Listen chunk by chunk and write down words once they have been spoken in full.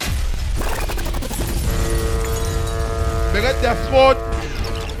Big up that sport.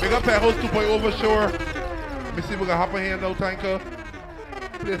 Big up that host 2.0 for sure. Let me see if we can hop in here now, Tanker.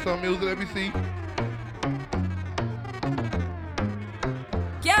 Play some music, let me see.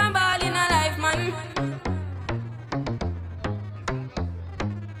 Can't ball in a life, man.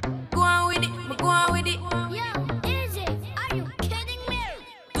 Go on with it, go on with it. Yo, easy. Are you kidding me?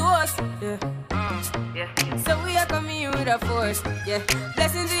 To us, yeah. So we are coming with a force, yeah.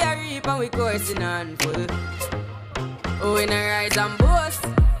 Blessings we are reap and we coursing on full. Oh, we not rise and boast.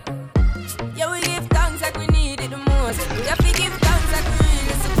 Yeah, we give thanks like we need it the most. We have to give thanks like we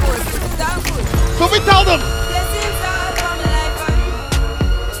really supposed to. Thank good. So we tell them. Blessings all from life and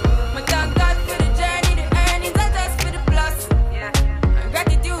my thank God for the journey, the earnings are just for the plus. Yeah. And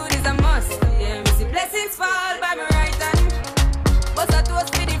gratitude is a must. Yeah, we see blessings fall by my right hand. But I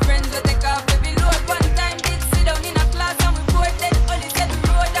toast for the friends we take off every load. One time did sit down in a class and we bored then only said the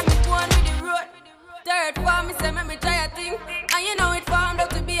road and we go on with the road. Third form, me say me try a thing. And you know it formed out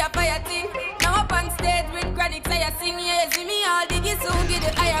to be a fire thing. Now up on stage with chronic say I sing. Yeah, see me all diggy soon get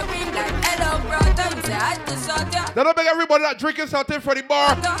the higher ring. Like hello brother, you say I had to shut ya. Now don't make everybody that drinking something for the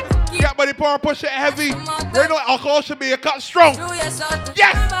bar. Get by the bar, push it heavy. Right now alcohol should be a cut strong.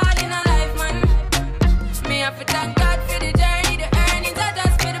 Yes! Me have to thank God for the journey, the earnings are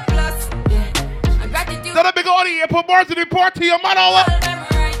just for the plus. Yeah. And gratitude. Now don't make all the airport bars to the party, your man all up.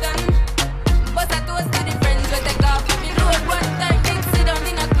 But I toast to the friends we take off every road. One time did sit down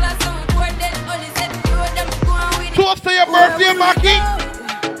in a class and we bored then only said the road and we go on with it. Toast to your birthday, Mackie.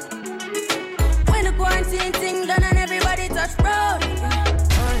 When the quarantine thing done and everybody touch road.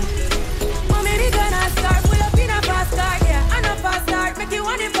 Mommy, we gonna start. Pull up in a fast car, yeah. And a fast start, make you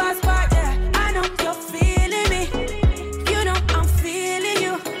want the fast part, yeah. I know you're feeling me. You know I'm feeling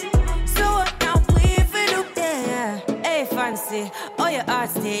you. So what now we feel up there? Hey, fancy. Oh, your heart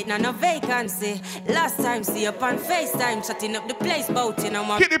state, now no vacancy. Last time, see up on FaceTime, shutting up the place, bout in a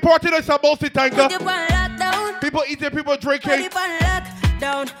month. Keep the party nice and bossy, Tanker. Lockdown. People eating, people drinking. Keep on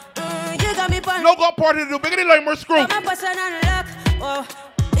lockdown. You got me on. No got party to do. Make it like more screw. My person unlock. Oh,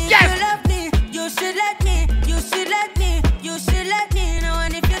 if yes. you love me, you should let me. You should let me. You should let me know.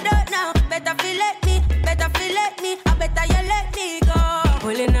 And if you don't know, better feel let me. Better feel let me. I better you let me go.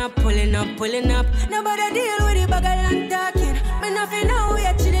 Pulling up, pulling up, pulling up. Nobody deal with the bugger and talking. Me nothing know we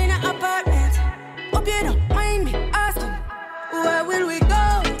are chilling in an apartment. Hope you don't mind me asking, where will we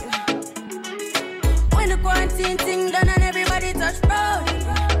go? When the quarantine thing done and everybody touch road.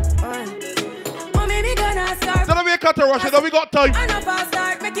 Mommy, we gonna start. So let me cut the rush, now we got time. I know fast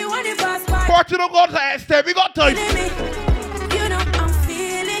start, make you want the fast part. Party don't go to the extent, we got time. You know I'm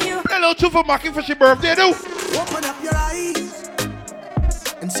feeling you. A little too for Mackie for your birthday, do. Open up your eyes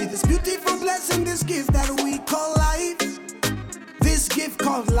and see this beautiful blessing, this gift that we call life. This gift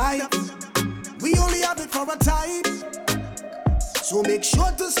called life. We only have it for a time. So make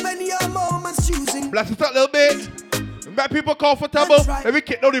sure to spend your moments choosing. Bless us a little bit. Make people comfortable. Right. And we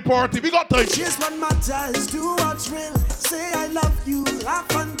kick down the party. We got time. Just what matters to what's real. Say I love you, laugh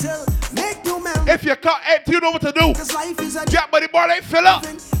until make new memories. If you can't empty, you know what to do. Cause life is a get by the bar, like fill up.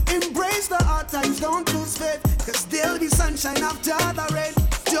 Embrace the hard times, don't lose faith. Cause there'll be sunshine after the rain.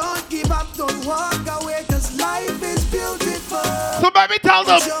 Don't give up, don't walk away. Cause life is beautiful. So baby, tell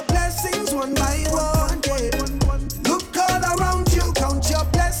them. Count your blessings one by one, yeah. Look all around you, count your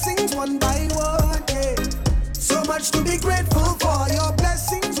blessings one by one, yeah. So much to be grateful for, your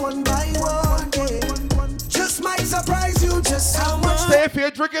blessings one by one, yeah. Just might surprise you just how much. Stay if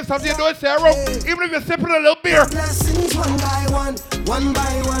you're drinking something, you know it's zero. Even if you're sipping a little beer. Blessings one by one, one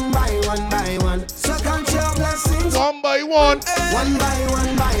by one by one by one. So count your blessings one by one. One by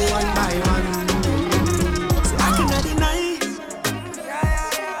one by one by one. So I cannot deny.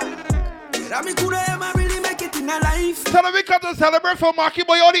 That me could ever really make it in a life. Tell them we come to celebrate for Mackie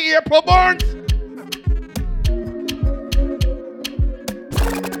Boy on the airport barns.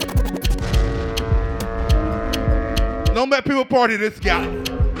 Don't let people party this guy.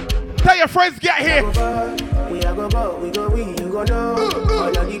 Tell your friends get here. We are go, we go, you go know.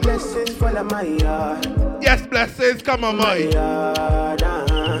 All of the blessings fall on my yard. Yes, blessings, come on, my yard.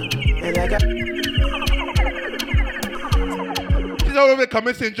 And I got. You know they come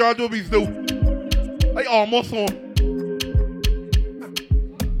in St. John Dobies do. I almost home.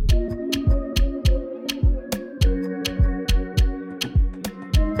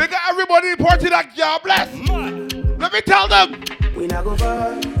 Big up everybody party that God bless. Let me tell them. We not go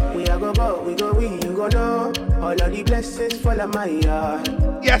far, we are go, we go, you go know. All of the blessings fall on my yard.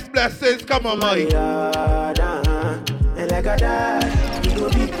 Yes, blessings, come on, my yard. And like I die, we go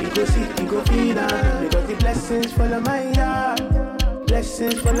beat, we go see, we go feed on. Because the blessings fall on my yard.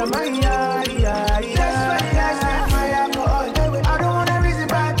 Blessings fall on my yard, yeah. That's why I fire go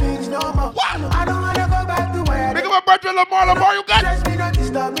Marshall Lamar, Lamar, you got. Stress me, not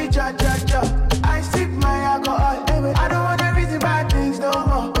disturb me, cha cha cha. I sip my alcohol. I don't wanna reason bad things no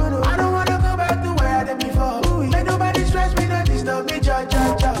more. I don't wanna go back to where I did before. Let nobody stress me, not disturb me, cha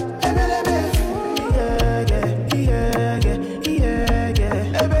cha cha.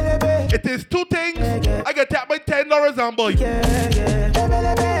 It is two things. I can tap my $10 on boy.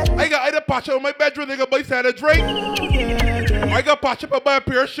 I got either patch up in my bedroom, they got buy side a drink. I got patch up and buy a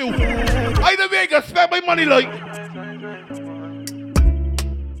pair of shoes. Either way, I got spend my money like.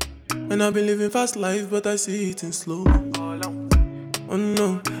 And I've been living fast life, but I see it in slow. Oh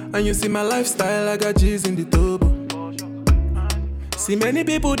no, and you see my lifestyle, I got G's in the turbo. See many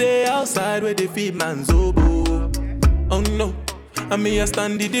people there outside where they feed man's oboe. Oh no, and me I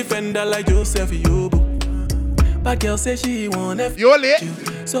stand the defender like Joseph Yobo. But girl say she want F you late.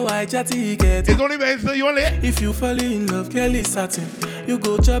 So I chatty get It's only men so you late. If you fall in love, girl is satin. You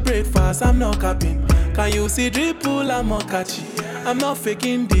go to breakfast, I'm not capping. Can you see dripple, I'm not catchy. I'm not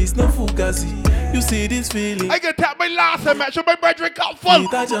faking this, no fugazi. You see this feeling. I can tap my last and match up my bedroom cup full.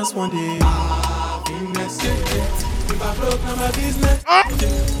 I just want it. If I broke, now my business.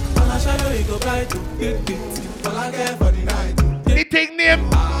 I'ma show you, go buy to all I get for the night. The thing name.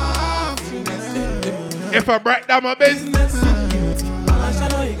 If I break down my business. I'ma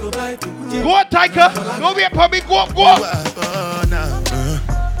show you, go buy to Go on, Taika. Go wait for me. Go up, go up.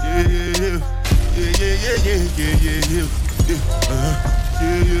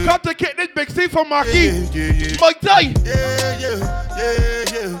 Come to kick this big C for Marky. My Taii.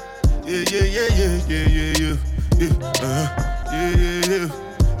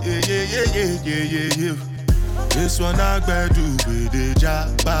 This one I better do with the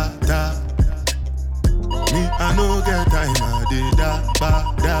jabata. Me I no get time I did da ba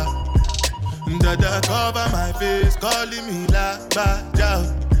da. Dada cover my face, calling me la ba ja.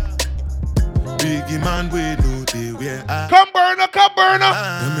 Biggie man we know they where I. Come burner, come burner.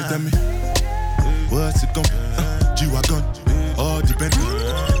 Tell me, what's it gon' G-Wagon, all the Bentley,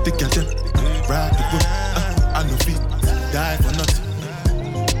 the Captain, ride the boat. I no feet, die for nothing.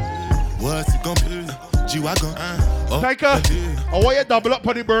 What's it gon' be? G-Wagon, Taika, I want you double up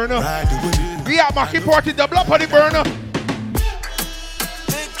on the burner. ride the boat. We at Marky Party, double up on the burner.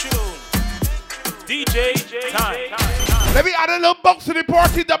 DJ time. Let me add a little box to the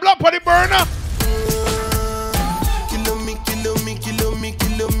party, double up on the burner. Kilometers.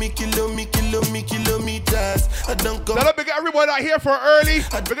 I don't go. Let me get everyone out here for early.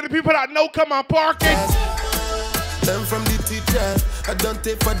 Look at the people that know come on parking. Learn from the teachers. I don't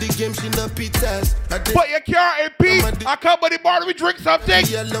take for the game, she no pitas. Put your car in peace. I come by the bar, we drink something.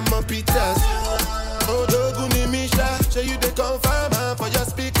 Yellow my pitas. Oh, Doguni Misha. Show you the confirm for your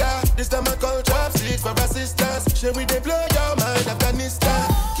speaker. This time I call trap six for assistance. Show we they blow your mind, Afghanistan.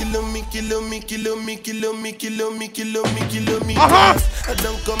 Kilometers. I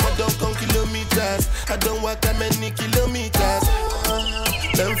don't come kilometers. I don't walk that many kilometers.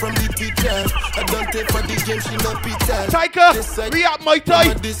 Learn from the teachers. I don't take for the game, she no pitas. Taika, we at my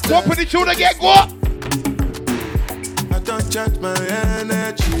Taii. Go up in the tune again, go up. I don't charge my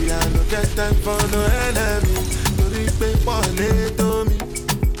energy. I don't get time for no enemy. No respect for to me.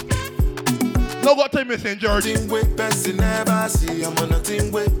 No got time, Miss George. Nothing with person never see. I'm on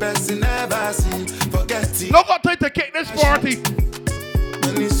nothing with person never see. Forget it. No got time to kick this party.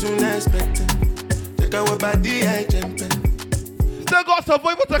 Money soon expected. Take away by the agent. Still got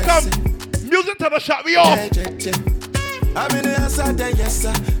survival to come. Music to the shot, we off. I'm in the answer, then yes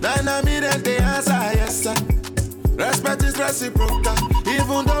sir. Then I'm in the answer, yes sir. Respect is reciprocal,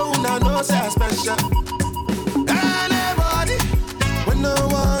 even though I know say I'm special. Anybody, when no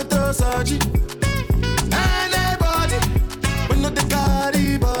one to surgery. Anybody, when no the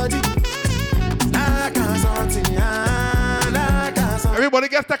carry body. I can't something, I can't something. Everybody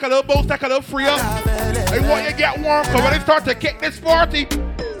get stack a little boat, stack a little free up. I want you to get warm, so when they start to kick this party.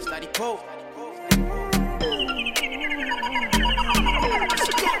 Study cold.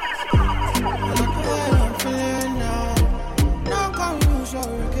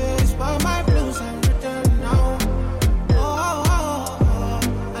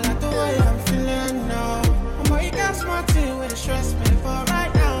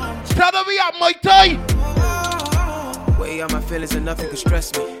 Tell them we at my Taii. Way out my feelings and nothing can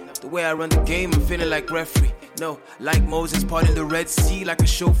stress me. The way I run the game, I'm feeling like referee. No, like Moses parting the Red Sea, like a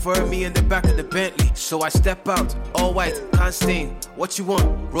chauffeur, me in the back of the Bentley. So I step out, all white, can't stain. What you want?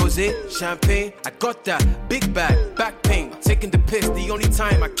 Rosé, champagne? I got that. Big bag, back pain. Taking the piss, the only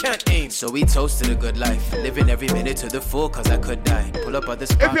time I can't aim. So we toasted a good life, living every minute to the full, cause I could die. Pull up at the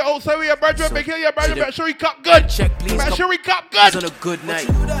spot. If you're outside with your brother, make sure your brother, make sure he cop good. Check, please. Make sure he cop good. On a good night.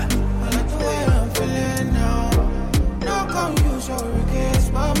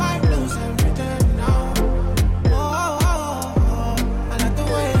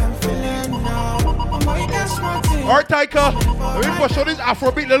 Alright, Taika. Let me push on this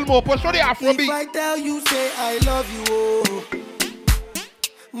Afrobeat a little more. Push on the If Afrobeat. I tell you, say I love you, oh.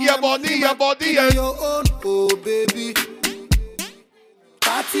 Your body, your body, yeah. Your own, oh baby.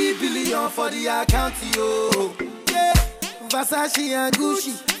 30 billion for the account, yo. Yeah. Versace and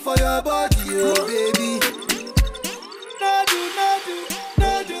Gucci for your body, oh baby.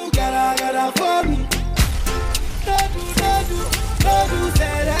 No do, gotta for me. No do,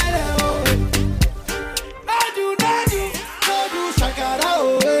 say that, oh. No do, shakara,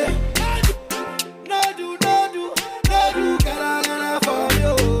 oh. No do, gotta for me,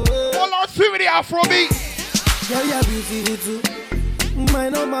 oh. All our sweet with the Afrobeat. Yeah, yeah, beautiful too. My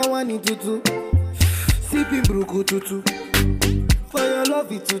number one in tutu. Sipping bruku tutu. For your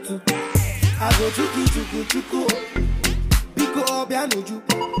love it tutu. I go chuku. Biko obianuju.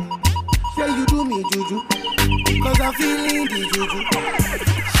 Say you do me juju. Cause I'm feeling the juju.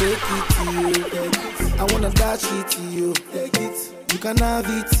 Shake it to you. I wanna dash it to you. Take it. You can have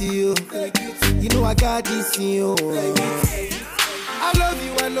it to you. Take it. You know I got this in you. I love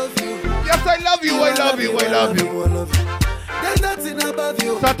you. Yes, I love you. There's nothing above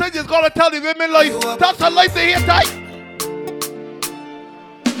you. Sometimes you just gotta tell the women life. That's the life they hear, Ty.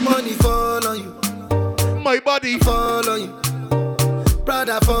 Money fall on you. My body. Fall on you.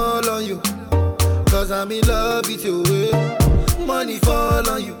 Brother fall on you. Cause I'm in love with you. Money fall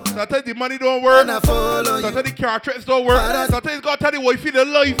on you. Sometimes the money don't work. And I fall on Sometimes you. the characters don't work. Sometimes you gotta tell the wifey the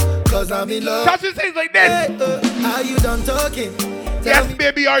life. Cause I'm in love. That's what says like this. Hey, are you done talking? Yes,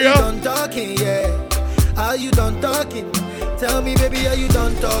 baby, are you? Done talking, yeah. Are you done talking? Tell me, baby, are you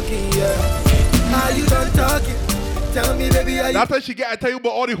done talking, yeah. Are you done talking? Tell me, baby, are you... That's why she get to tell you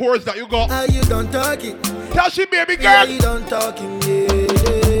about all the horrors that you got. Are you done talking? Tell she, baby girl. Are you done talking, yeah.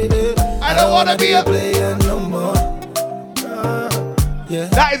 I don't wanna be a player no more. Yeah.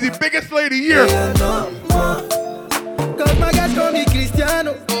 That is the biggest lady here. No more. Cause my guys call me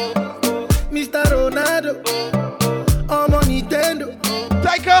Cristiano, Mr. Ronaldo, I'm on Nintendo.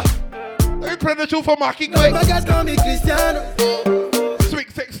 Taika, let me play the tune for Marky quick. My guys call me Cristiano,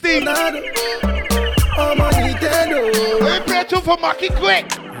 Sweet 16. Ronaldo, I'm on Nintendo. Let me play the tune for Marky quick.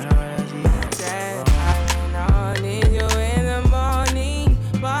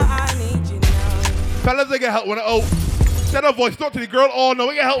 Fellas, they get help when I out. Send a voice note to the girl. Oh no,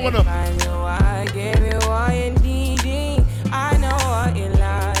 we get help when her.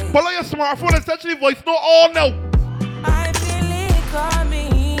 Pull out your smartphone and send to the voice note. Oh no. I feel it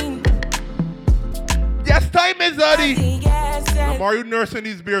coming. Yes, time is ready. Yes, Lamar, you nursing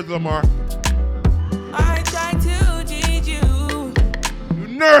these beers, Lamar. I try to teach you, You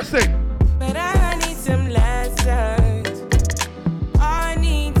nursing. but I need some lessons. I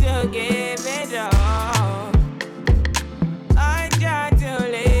need to give it all. I try to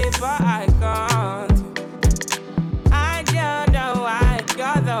live, but I can't. I don't know why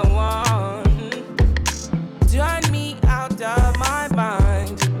you're the one. Turn me out of my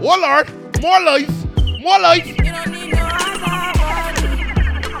mind. Oh Lord, more life. More life. You don't need no other body.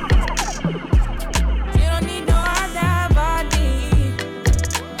 You don't need no other body.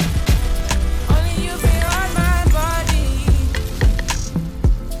 Only you feel on my body.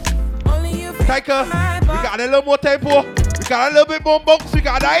 Only you feel Taika, on my we body. got a little more tempo. We got a little bit more box. We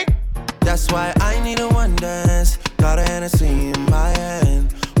got that. That's why I need a one dance. Got a Hennessy in my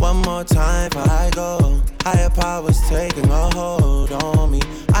hand. One more time before I go. Higher powers taking a hold on me.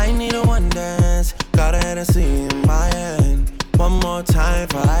 I need a one dance. Got a Hennessy in my hand. One more time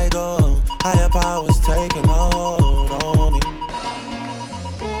before I go. Higher powers taking a hold on me.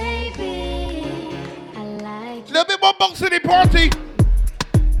 Baby, I like Little bit more box in the party.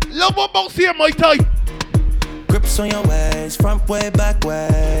 Little more box here, my type. Grips on your waist, front way, back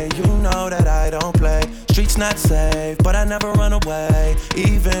way. You know that I don't play. Streets not safe, but I never run away,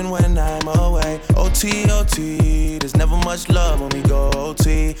 even when I'm away. OT, OT, there's never much love when we go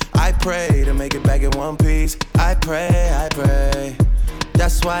OT. I pray to make it back in one piece. I pray.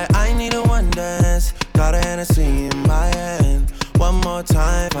 That's why I need a one dance. Got a Hennessy in my hand. One more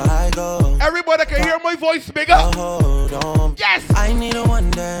time before I go. Everybody can hear my voice bigger. Hold on. Yes. I need a one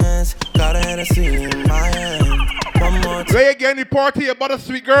dance. Got a Hennessy in my hand. One more time. Ray again, the party about a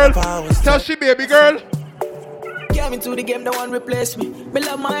sweet girl. Tell she, baby girl. Came into the game, no one replace me. Me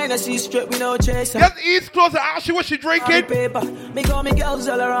love my Hennessy straight, we no chaser. Just East close and ask you what she On drinking. paper, me call me girls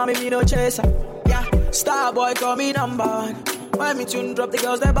all around me, me no chaser. Yeah, star boy call me number one. When me tune drop, the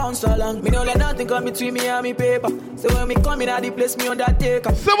girls they bounce along. Me no let nothing come between me and me paper. So when me come in at the place, me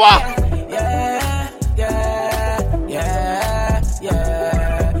undertaker. So what? Yeah.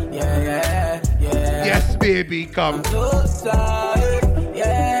 Yes, baby, come. Closer,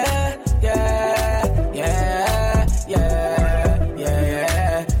 yeah.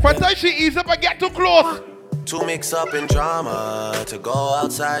 One time she ease up and get too close. To mix up in drama, to go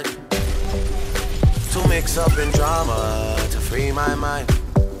outside. To mix up in drama, to free my mind.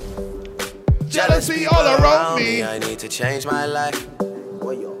 Jealousy all around me. I need to change my life.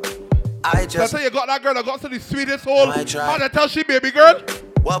 That's how you got that girl that got to the sweetest hole. How to tell she baby girl?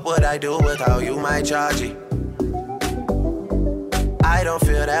 What would I do without you, my Georgie? I don't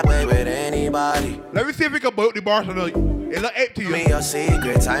feel that way with anybody. Let me see if we can boat the bar tonight. It look empty. Me your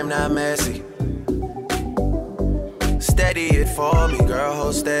secrets, I'm not messy. Steady it for me, girl,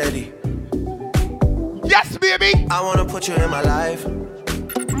 hold steady. Yes, baby. I wanna put you in my life.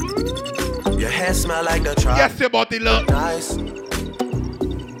 Your hair smell like the tribe. Yes, your body look nice.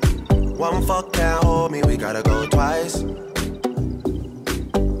 One fuck can't hold me, we gotta go twice.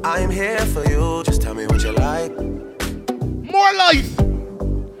 I'm here for you, just tell me what you like. More life.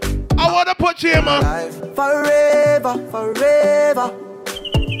 I wanna put you in my life. Forever, forever,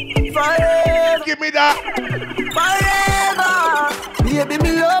 forever. Give me that. Forever. Baby,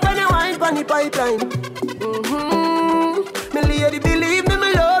 me love when you wine on the pipeline. Me lady, believe me,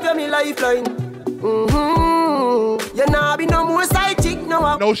 me love you, me lifeline. You nah be no more side chick,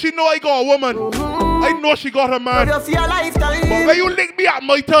 no. No, she know I got a woman. I know she got a man. But when you lick me at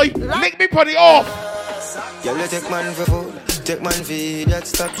my tie, lick me put it off. Girl, you take man for food, take man for that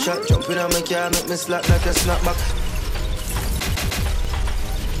stop shot. Jumping on my car, make me slap like a snapback.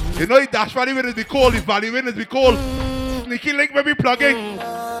 You know it dash valley winners be cold, if valley winners be cold. Sneaky link when we plugging.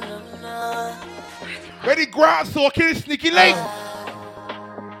 When the grass soaking, sneaky link.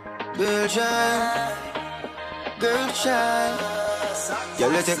 Girl shine, girl shine.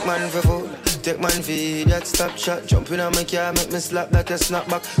 Girl, you take man for food, take man for that stop shot. Jumping on my car, make me slap like a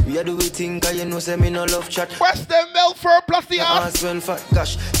snapback. We are do we think, cause you know say me no love chat. Press them milk for a plus the ass. Well fat,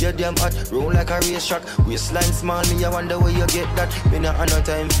 gosh, you're damn hot, roll like a race track. Waistline small, me I wonder where you get that. Me not have no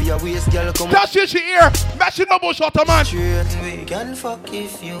time for your waist, girl, come that shit she hear, matching no bush out man. We can fuck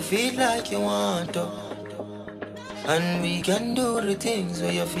if you feel like you want to. And we can do the things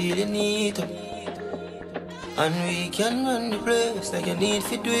where you feel you need to. And we can run the place like you need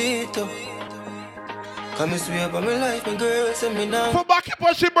to do it to. Come and swear by my life, my girl, send me now. For back up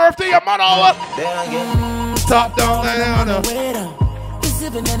on your birthday, your man over. Then again, top down, down, down. We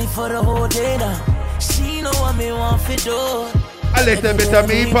sipping any for the whole day now. She know what me want to do. A little bit of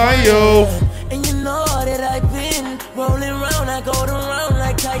me by you. And you know that I've been rolling round, I go around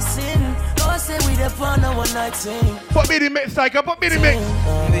like Tyson. I say we the fun of one night thing. Put me in the mix, Psycho, put me in the mix.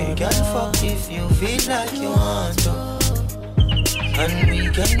 We can fuck if you feel like you want to. And we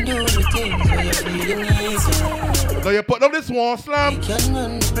can do the things where you feel easy. So you put up this one slam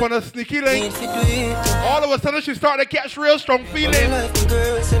on a sneaky link. All of a sudden she started to catch real strong feelings.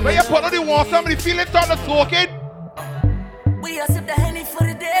 When you put up the one slam, the feelings started to soak in. We are sip the Henny for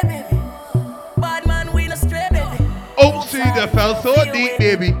the day, baby. Bad man, we no stray, baby. Oh, see, that fell so deep,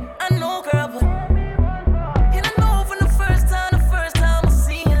 baby. I know, girl, but and I know from the first time I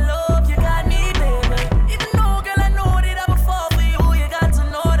seen your love, you got me, baby. Even though, girl, I know that I would fall for you, you got to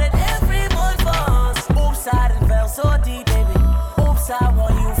know that everyone falls. Oops, I done fell so deep, baby. Oops, I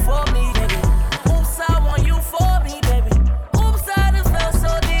want you for me, baby. Oops, I want you for me, baby. Oops, I done fell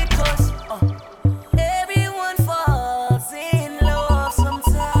so deep, cause everyone falls in love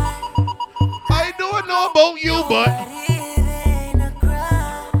sometime. I don't know about you, but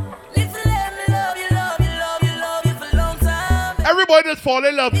everybody just fall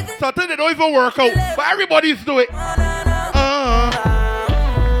in love. Sometimes they don't even work out, but everybody's do it.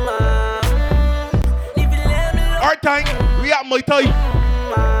 Our time, we at my time.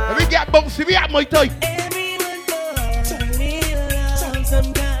 And we get bouncy, we at my time. You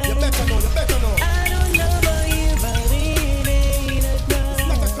better know. I don't know about you, but it ain't a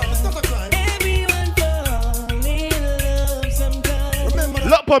crime. It's not a crime. Everyone fall in love sometimes.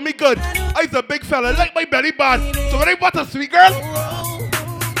 Look for me good. I's a big fella, like my belly bad. So when I want a sweet girl,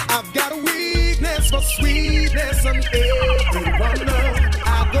 I've got a weakness for sweetness and everyone knows.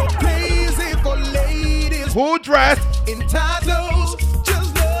 I go crazy for ladies who dress in tight clothes.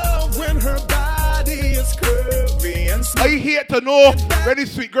 Just love when her body is curvy and smooth. I hate to know when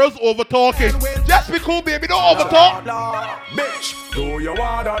these sweet girls over talking. Just be cool, baby, don't over talk. Bitch, do you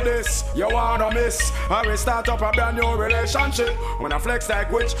wanna this? You wanna miss? I will start up a brand new relationship. When I flex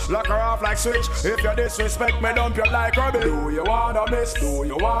like witch, lock her off like switch. If you disrespect me, dump you like rubbish. Do you wanna miss? Do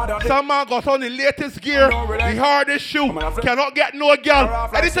you wanna this? Some man got on the latest gear, the hardest shoe. Cannot get no girl.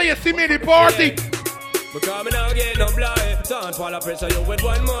 Anytime you see me in the party. Because me now get no blind. Don't fall up pressure you with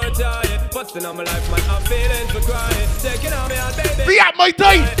one more time. Busting on my life, man, I'm feeling for crying. Taking on me out, baby. Be at my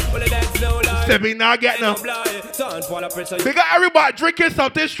time. Well, that's no lie. Say me not get no. We got everybody drinking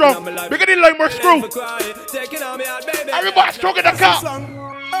something strong. We got the limer screw. Everybody strong in the car.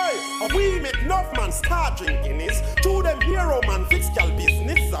 Hey, we make enough man start drinking this. To them hero man fix gal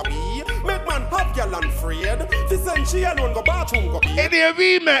business, a we make man have gal unafraid. This and she alone go bathroom go be. Any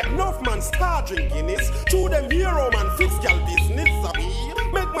we make enough man start drinking this. To them hero man fix gal business, a we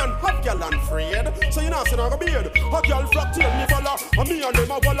make man have gal unafraid. So you know say no go beard. A gal flat tail me follow, and me and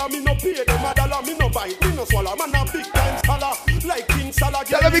them a walla. Me no pay them a dollar, me no bite, me no swallow. Man a big time scholar, like King Salah.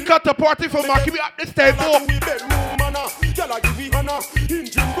 Tell me cut the party for Marky. We up this table. We bedroom manna, gal a give me honor.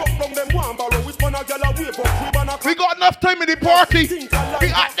 We got enough time in the party. We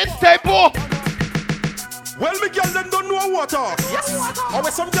at this table. Well, me girl them don't know water. Yes. Or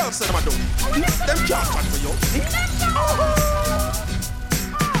what some girls say them a do. Them can't chat for you.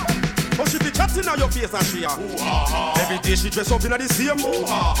 But she be chatting on your face and she every day she dress up in the same.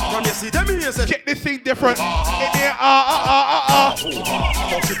 From you see them here say check this thing different. But she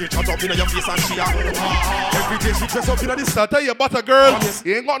be chat up in your face and she every day she dress up in the same. I tell you about a girl,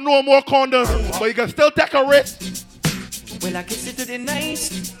 you ain't got no more condoms, but you can still take a risk. Well, I kiss it to the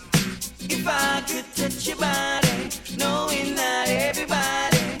night. If I could touch your body, knowing that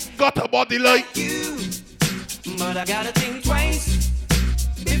everybody got a body like you, but I gotta think twice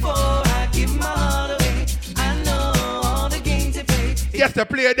before I give my heart away. I know all the games to play. Yes, to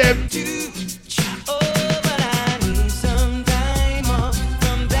play them. Oh, but I need some time off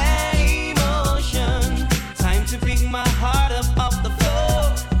from that emotion. Time to pick my heart up off the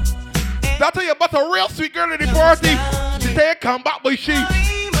floor. That's how you about a real sweet girl in the party. She say come back by she.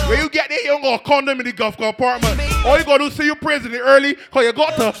 When you get there, you don't got a condom in the golf compartment. All you gotta do is see you praising it early, cause you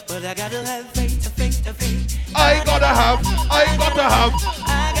got to. But I gotta have faith, faith, faith. I gotta have faith.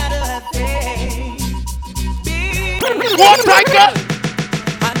 One tiger!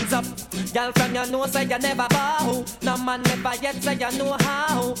 Hands up, girl from your nose say you never bow. No man never yet say you know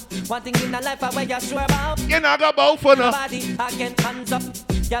how. One thing in the life where you sure about. You not got bow for no. Body again, hands up.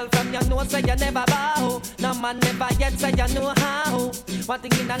 Girl from your nose say you never bow. No man never yet say you know how. One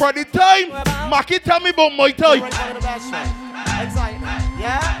thing in the for the time, Maki tell me about my time. Excitement,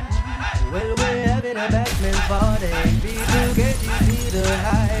 yeah? Well, we're having a Batman party. People get you the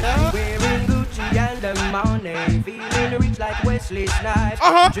high. Wearing Gucci and the money. Feeling rich like Wesley Snipes.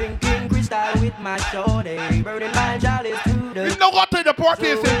 Drinking crystal with my shorty. Burning my jollies to the. You know what time the party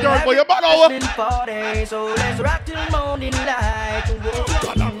is in, George, but you're about over. So let's rock till morning light.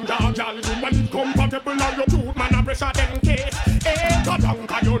 Compatible on your tooth, man, I pressure them case. Eh, come down,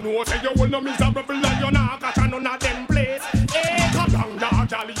 cause you know, say you will no miserable and you're not catch none of them place. Eh, come down, now,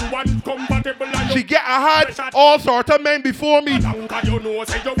 Charlie, you want compatible and she get a hand, all sorts of men before me. And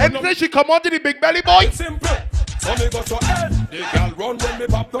then she come on to the big belly boy. Simple. So me go so head. The girl run when me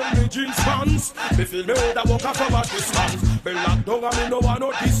pop down me jeans pants. Me feel me hold a walk off from a distance. Me lock down and me no want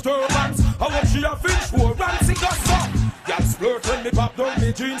no disturbance. I want she a fish for rancy gossip. Girl splurt when me pop down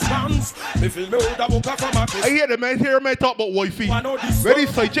me jeans pants. Me feel me hold a walk off from a distance. I hear the man here man talk about wifey. Ready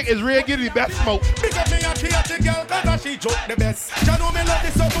side chick is ready the best smoke. Because me a cheer the girl cause she joke the best. You know me love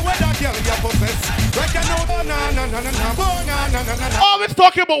this up when that girl you possess. Right now, always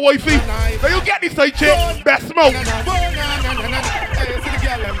talking about wifey. Now you get this side chick, best smoke. Because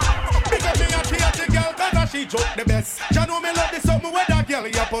me a cheer the girl cause she joke the best. You know me love this up when that girl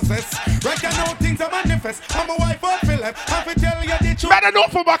you possess. Right now things are manifest. I'm a wife of Philip. I fi tell you the truth. Better know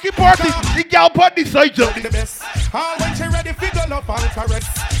for Maki party. The girl put the side chick. The best. All when she ready fi go love and caress.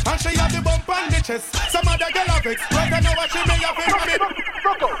 And she have the bump and the chest. Some other girl have it. Right now what she may have it.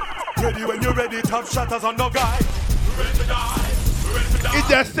 Ready when you're ready, top shatters on the guy. Ready to die. It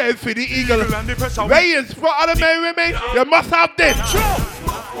just says for the eagle. Where is for other men with me? You must have this.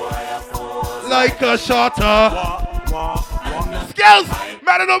 Like a shutter. Skills! Man,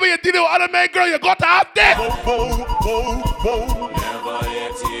 I don't know what you did with other men, girl. You got to have this. Never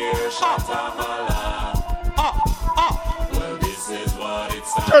yet hear shutter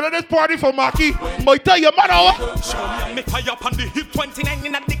Turn on this party for Maki. Might tell your mother. Me tie up on the hip 29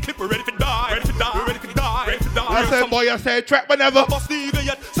 in the clip. We're ready to die. Ready to die. Ready to die. Ready to die. I said, boy, I said, trap whenever.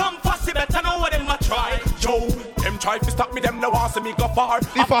 Some fussy better know what them a try. Yo, them try to stop me, them no want see me go far.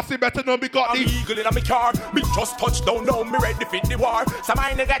 The fussy better know me got the eagle in my car. Me just touch down now, me ready for the war. Some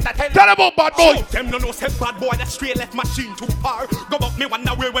I get that tell about bad boy. Show them no say bad boy, that straight left machine too far. Go up me one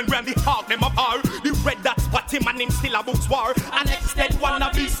away when Randy Hawk them apart. The red that spot him and him still a books war. And next dead wanna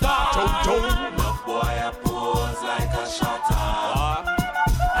be star. Enough boy a pose like a shutter.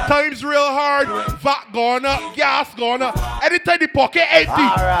 Times real hard, VAT gone up, gas gone up. Anytime the pocket empty.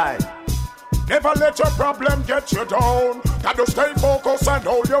 Alright. Never let your problem get you down. Gotta stay focused and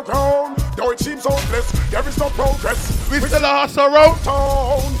hold your ground. though it seems hopeless, there is no progress. We still a hustle around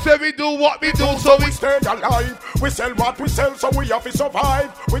town. Say we do what we do, so we stay alive. We sell what we sell, so we have to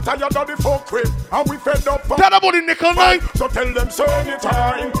survive. We tired of the folk crib, and we fed up. Tell about the nickel nine. So tell them, so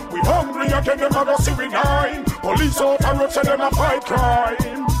anytime. We hungry again, them a go see we nine. Police out and road, say them a fight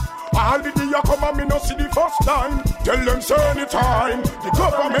crime. All the day you come and me no see the first time. Tell them, so anytime. The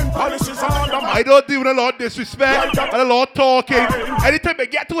government policies are the I don't deal with a lot of disrespect and a lot of talking. Anytime they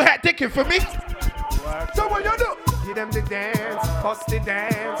get too hectic for me. So what you do? Give them the dance, bust the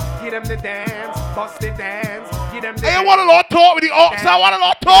dance. Give them the dance, bust the dance. Give them the I want a lot of talk with the ox. I want a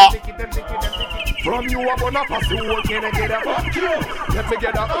lot of talk. From you I'm gonna pass the whole can I get a fuck you. Get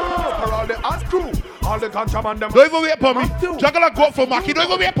together for all the ass crew. All the contraband them. Don't even wait for me. Juggle go for Mackie. Don't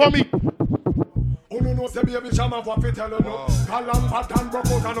even wait for me. Oh no, say baby shama for fit tell you no. Kalam pattern broke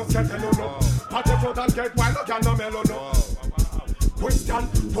out and no set tell you no. Party out and get wild no can no mellow no. Question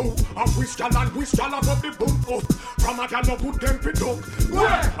two, a whistle and whistle above the boom up. From a gal no put them fit up.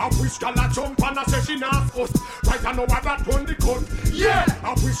 Where? A whistle and jump and a say she not us. Right I know what that run the cut. Yeah.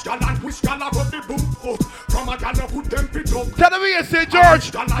 A whistle and whistle above the boom up. From a gal no put them fit up. Tell me you say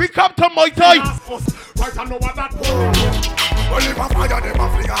George, we come to my time. Right I know what that run the cut. Well if a fire them a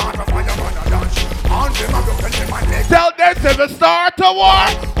fling a heart a fire man a dance. And them a go tell them my neck. Tell them to start a war.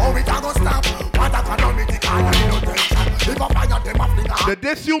 Oh we can go stop. What a economic and you know tension. If a fire them a fling a heart.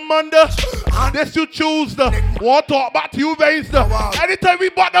 This you Monday, this you Tuesday. Want to talk back to you Wednesday. Anytime we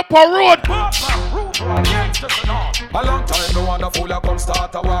bought up a road. A long time me want a fool come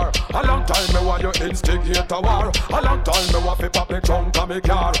start a war. A long time me want you instigate a war. A long time me want to pop me trunk and me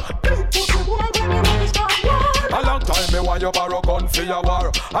car. A long time me want you borrow gun for your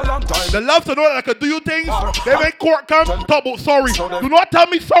war. A long time. They love to know that I can do you things. They make court come talk about sorry. Do not tell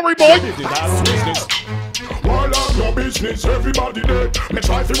me sorry, boy. All of your business, everybody dead. Me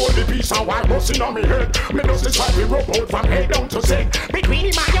try to hold the piece and while busting on me head. Me just try to rub out from head down to sink. Between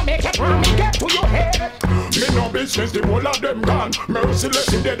him and you make it wrong, get to your head. Me no business, the whole of them gone.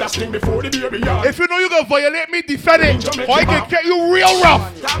 Merciless in dead, sting before the baby yard. If you know you gonna violate me, defend it. Or I can get you real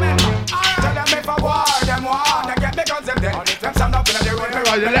rough. Tell them if I war, them war. They get me guns them dead. Them stand up in the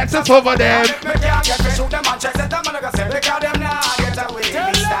road. Let's just over them. Me can't get me shoot them and chest them. I'm gonna say because them now get away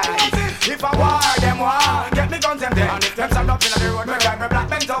this time. If I war, them war. Get me guns them dead. And if them stand up in the road, me drive me black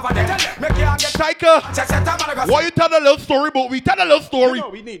Benz over there. Me can't get Taika, why you tell a little story about we? Tell a little story. No,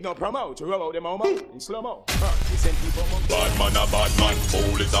 we need no promote. To roll out them all in slow-mo. Bad man a bad man,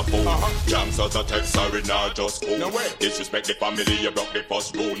 fool is a fool. Gangsters a text, sorry now just cool. No way. Disrespect the family, you broke the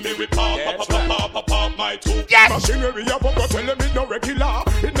first rule. Me with pop, my tool. Yes! Machinery a fuck, tell them it no regular.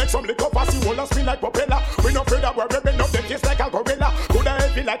 It makes some liquor pass, you all spin like propeller. We no afraid that we're ripping up them case like a gorilla. Coulda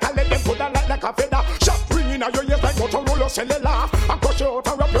heavy like a let them put a light like a feather. Shot ringing out your ears like Motorola cellular. And crush you out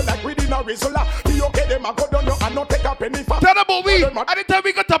and wrap you like reading a Rizzola. The okay them a go down you and not take a penny for. Tell them about we. Anytime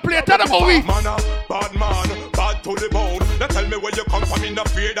we got to play, tell them about we. Bad man, bad to the bone. Now tell me where you come from in the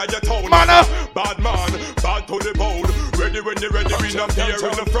fear that you told. Mana. Bad man, bad to the bone. Ready when you're ready, we not here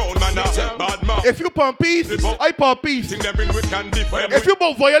in the throne, man. Bad man. If you pump peace, I pump peace. Think they bring with candy. If you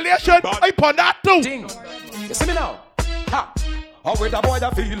pump violation, I pump that too. Ding. You see me now? Ha. How with a boy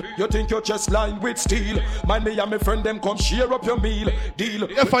that feel? You think your chest lined with steel? Mind me and my friend them come share up your meal. Deal.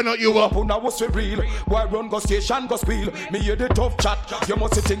 If I know you up. Now what's for real? Why run go station go spiel? Me hear the tough chat. You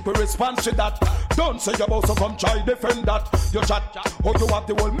must think we respond to that. Don't say you about so come try defend that. You chat. Oh you have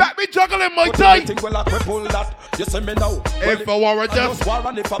the whole. Let me juggle in my time. Think well I cripple that. You see me now. If I war just war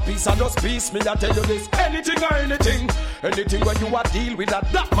and if a peace and just peace. Me I tell you this. Anything or anything. Anything when you a deal with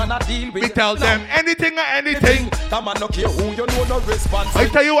that man a deal with. We tell them anything or anything. That man no care who you know. No response. I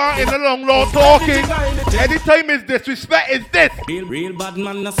tell you what, in the long talking. Anytime is disrespect is this. Real bad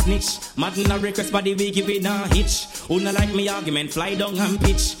man no snitch. Mad no request body we give it a hitch. Who no like me argument, fly down and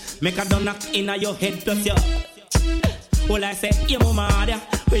pitch. Make a don knock in your head plus your. Well I say, your mama there.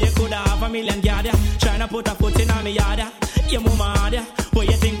 Where you could have a million yard. Tryna put a foot in on me yard. Your mama there. Where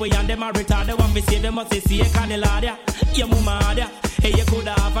you think we and them are retarded. One we see them must see a candle there. Your mama there. Hey you could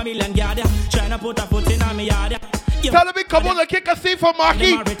have a million yard. Tryna put a foot in on me yard. Tell me come on and kick a seat for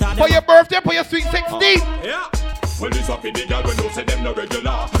Marky for your birthday, for your sweet 16. Yeah. Well, it's up in the girl when you say them no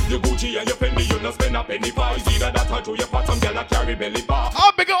regular. You Gucci and your Fendi, you no spend a penny for. It's either that or to your pot, some girl that carry belly bar.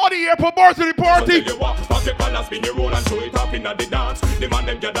 I'll make it all the airport bars to the party. So you what, pack your collar, spin your roll and show it up in the dance. The man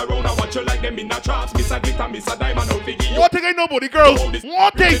them gather round and watch you like them in a trance. Miss a glitter, miss a diamond, out figgy. One thing I know about the girls,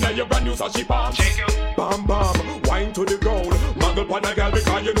 one thing. Your brand new sashi palm. Bam bam, wine to the ground. Muggle on a girl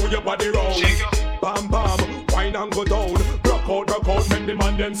because you know your body round. Bam bam, wine and go down. Broke out, make the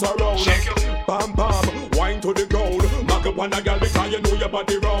man them surround. Bam bam, wine to the ground. Muggle on a girl because you know your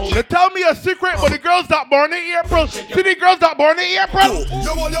body round. Now tell me a secret, but the girls that born in April. See the girls that born in April.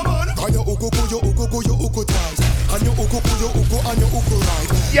 You want your man? And your uku, your uku times. And your uku, and your uku right.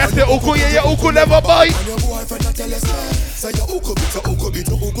 Yes, the uku, yeah, your uku never bite. And your boyfriend a tell us, say your uku bit, your uku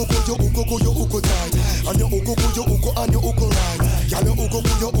tight. And your uku, and your uku right. And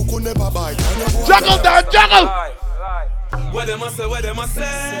your uku never bite. Juggle down, juggle. What them a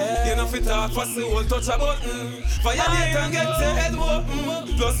say, you know fit talk for the whole touch a button. Violate and get your head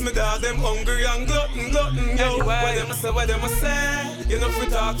open. Plus me dog them hungry and glutton, yo. What them a say, you know fit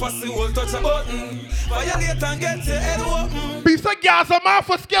talk for the whole touch a button. Violate and get your head open. Piece of gas, a man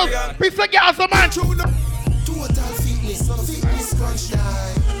for skills. Piece of gas, a man. Total fitness crunch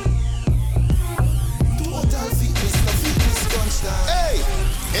time. Total fitness crunch time. Hey,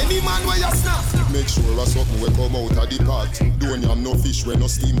 any man where you snap. Make sure a something will come out of the pot. Don't have no fish when no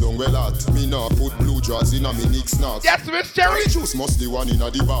steam down well hot. Me nah put blue jaws in a me Nick snacks. Yes, Miss Cherry. Juice must the one in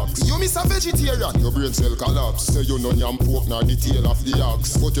a the box. You miss a vegetarian, your brain cell collapse. Say you no yam pork nor the tail of the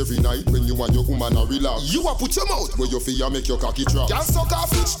ox. But every night when you and your woman a relax, you a put your mouth where your fear make your cocky trap. Can't suck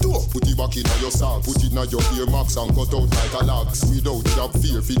off each toe. Put it back in your sock. Put it in your ear max and cut out like a lax. Without job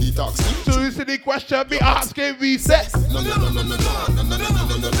fear for the tax. So you see the question me asking me say. No.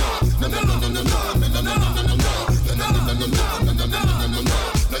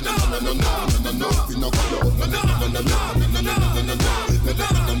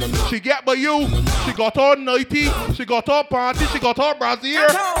 She get by you. She got her nighty. She got her panty. She got her brassiere.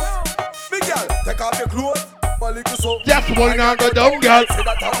 Big girl, take off your clothes. Just one and go down, girl.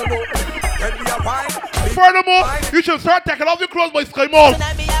 Furthermore, you should start taking off your clothes by Sky Mall.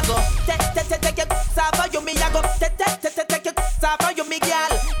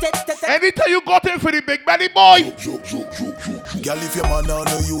 Anytime you got it for the big belly boy. Girl, if your man on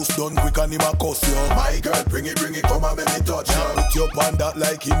no use, done quick and him a cuss you. My girl, bring it, come and make me touch you. Put your pan that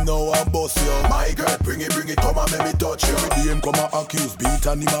like him now and boss you. My girl, bring it, come and make me touch you. With him come and accuse, beat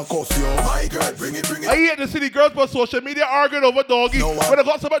and him a cuss you. My girl, bring it. I hate to see the girls on social media arguing over doggy. No, when I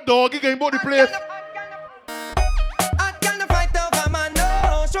got some doggy game about the place.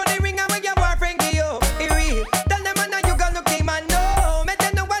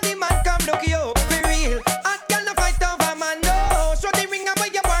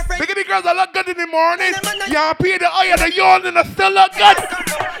 Girls that look good in the morning. You pay the eye and the yawn and I still look good.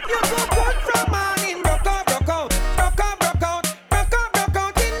 You go good from morning, rock out.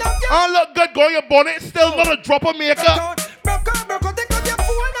 I look good going your bonnet, still not a drop of makeup. Rock out, take out your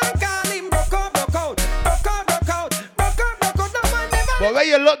phone and call him. Rock out. But when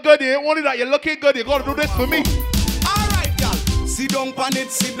you look good, it ain't only that you're looking good, you gotta do this for me. Alright, girl. Sit down pan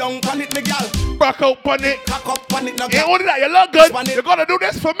it, me girl. Back out on it. Cock up on it now. Ain't only that you look good, you gotta do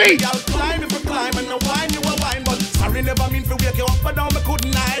this for me. Girl, climb if you climb and no wine you a wine. But sorry never mean to wake you up but down me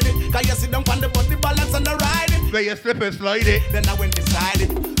couldn't hide it. Cause you sit down on the body balance and the ride it. Then you slip and slide it. Then I went inside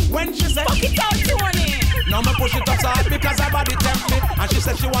it. When she said, fuck it out, Tony. Now me push it up so hard because her body tempt me. And she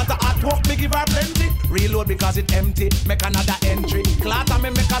said she want a hot walk, me give her plenty. Reload because it empty, make another entry. Clatter me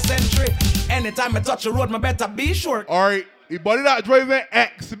make a century. Anytime I touch the road, me better be sure. Alright, you body that driving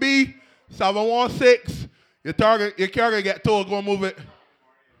XB 716. Your target, your carrier get told, go and move it.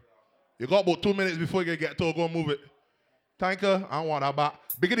 You got about 2 minutes before you get told, go and move it. Tanker, I don't want that back.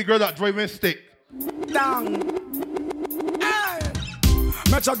 Biggie the girl that driving stick. Down.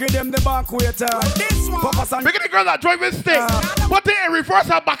 Metro give them the back waiter. This one. Biggie the girl that driving stick. Put it in reverse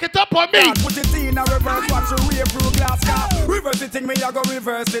and back it up on me. Put it in a reverse, watch you wave through glass car. Reverse the thing, me I go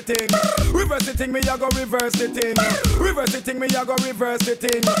reverse the thing. Reverse the thing, me I go reverse the thing. Reverse the thing, me I go reverse the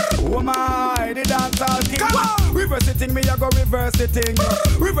thing. Oh my, the dancehall king. Come on. Reverse the thing, me I go reverse the thing.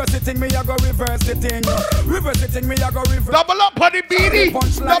 Reverse the thing, me I go reverse the thing. Reverse the thing, me I go reverse. Double up on the beanie.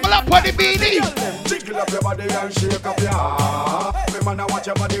 Double up on the beanie. Jiggle up your body and shake up your heart.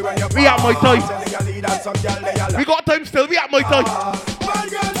 We at my time. We got time still. We at my time. My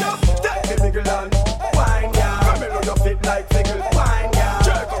girl, just take the niggle and wine, yeah. Come in on your feet like fickle, wine, yeah.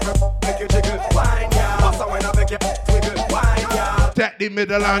 Jerk up your make you jiggle, wine, yeah. Pass when I make you wiggle, wine, yeah. Take the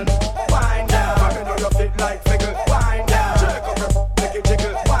middle and wine, yeah. Come in on your feet like fickle, wine, yeah. Jerk up your make you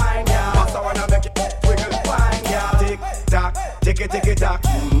jiggle, wine, yeah. Pass when I make you wiggle, wine, yeah. Tick tock, ticky tock.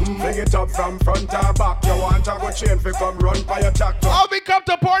 Bring it up from front or back. You want to go chain fi come run by your tractor. I'll be come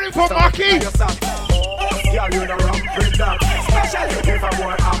to party for Maki. Girl, you know ramp with that. Especially if I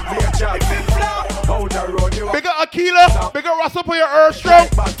want to play a chat. Out the road you bigger Aquila, bigger Russell for your earth stroke.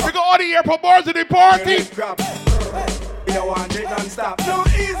 Bigger all the airport bars in the party. You want it non-stop. No,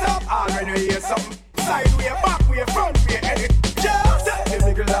 ease up. Already hear something. Side way, back way, front way, edit. Just set the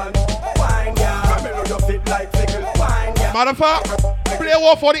niggle on. Wine, yeah. Come in on your feet like fickle. Wine, yeah. Matter of fact, play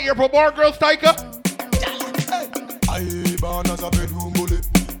one for the airport bar girls, Taika. I born as a bedroom bully.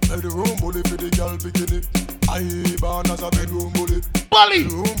 Bedroom bully for the girl bikini. I born as a bedroom bully. Bully!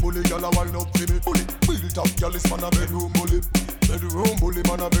 Bedroom bully, girl a wind up to me. Bully, built up, girl is man a bedroom bully. Bedroom bully,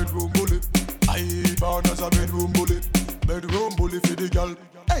 man a bedroom bully. I born as a bedroom bully. Bedroom bully for the girl.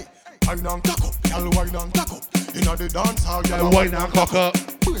 Hey, wine and cock up, girl wine and cock up. Inna the dance hall, girl wine and cock up.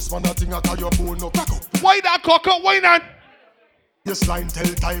 Brace man a thing a call your bone no crack up. Wine and cock up, wine and. Your slime tell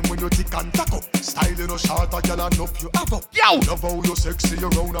time when you tick and tack up. Style in a short, a girl and up you have up. Yo! Love how you sexy, you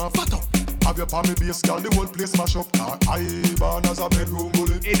round and fat up. Have your palmy base, girl, the whole place mash up. I born as a bedroom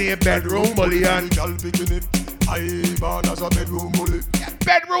bully. In a bedroom bully and girl picking it. I born as a bedroom bully.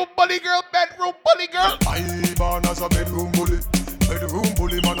 Bedroom bully girl, bedroom bully girl. I born as a bedroom bully. Bedroom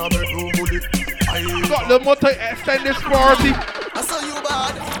bully, man a bedroom bully. I got the motor extend this party. I saw you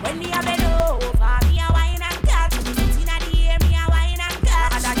bad. When me a bend over, me a wine and cut. Inna the air, me a wine and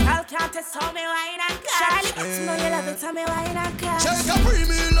cut. And a girl can't test how me wine and cut. Charlie, you know you love it, how me wine and cut. Shake a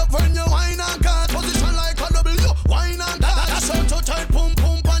premium love when you wine and cut. Position like a W, wine and cut. That's how to tight, pum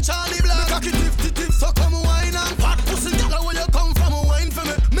pum punch Charlie Black. Me cocky tip, so come wine and cut. Pussy girl, where you come from, wine for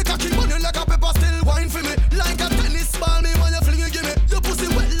me. Me cocky money like a pepper, still wine for me. Like a tennis ball, me when you fling it, give me. Your pussy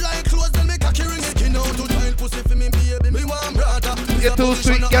wet like clothes, then me cocky ring it. You know to tight pussy for me, baby, me want brother. You're too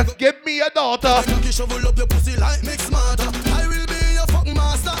sweet, just give me a daughter. Cocky shovel up your pussy like mix smarter. I will be your fucking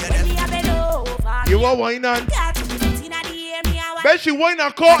master. When me a bend over, you a wine and. inna the air, me a wine. Then she wine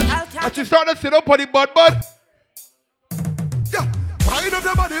and cock, and she started to sit up on the butt. Yeah, wind up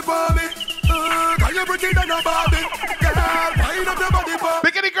your body for me. Can you pretty than a Barbie? Girl, wind up your body for me.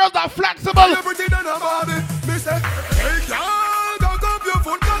 Bikini girls are flexible. Can you pretty than a Barbie? Me say, hey girl, cock up your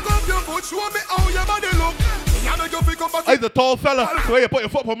foot, show me how your body look. I make you pick up a. I'm the tall fella, so you put your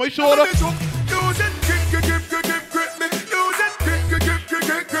foot on my shoulder. Use it, grip me. Use it, grip me.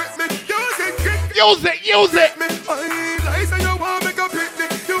 Use it. Use it. I say you want make a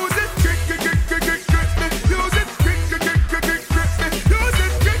picnic. Use it, grip me. Use it, grip me. Use it, grip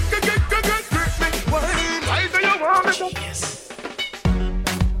me. I say you want make a. Yes.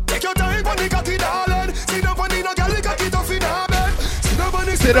 Take your time on the cocky, darling. Sit down on the no girl, cocky tough in her bed. Sit down on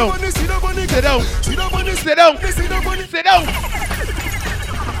the, sit down on the, sit down on the, sit down, sit down on the, sit down, sit down on the, sit down.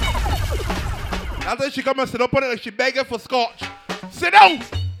 After she come and sit up on it like she begging for scotch. Sit down.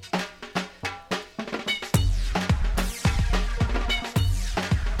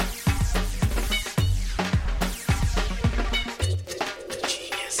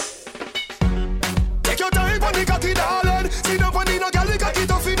 Take your time on the cocky, darling. Sit down on the no girl, cocky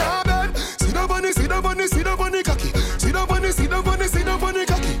tough in her bed. Sit down on the, sit down on the, sit down on the cocky. Sit down on the, sit down on the, sit down on the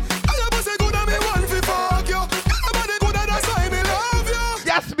cocky. I am say good and me want fi fuck you. Everybody good and that's why me love you.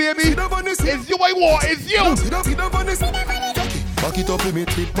 Yes, baby. It's you I want. It's you. Sit down on the, sit down on the cocky. Back it up with me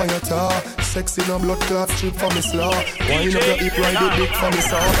tip on your tar. Sexy no blood clot strip for me slaw. Wine up your hip, ride it big for me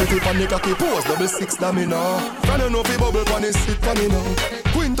saw. Put it on the cocky pose, 6 that me now. Friend you know fi bubble pon it, sit for me now.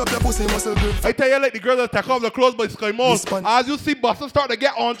 Quint up your pussy muscle grip. I tell you like the girls that take off the clothes by Sky Mall. As you see bosses start to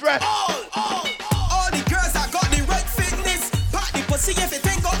get undressed. All the girls that got the right fitness. Pop the pussy if it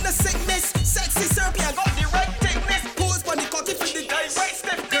ain't got the sickness. Sexy serpent got the right thickness. Pose pon the cocky for the guy right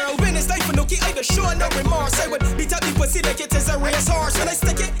step. Girl, when it's life for no key, I go show no remorse. I would beat up the pussy like it is a racehorse. When I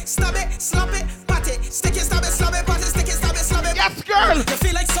stick it, stab it, slap it, pat it. Stick it, stab it, slap it, pat it. Stick it, stab it, slap it. Yes, girl. You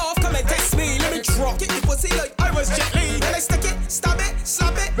feel like soft, come and text me. Let me drop it, the pussy like I was Jet Li. When I stick it, stab it,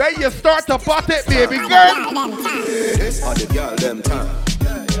 slap it. Then you start to pot it, baby girl. This are the girl them time.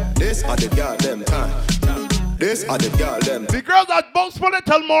 This are the girl them time. This are the girl them. The girls that bounce for it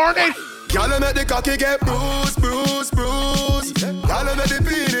till morning. Y'all make the cocky get bruised. Y'all make the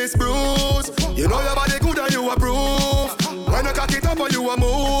penis bruised. You know your body good and you approve. When you cock it up and you a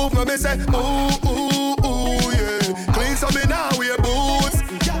move, let me say ooh yeah. Clean some me now with your boots.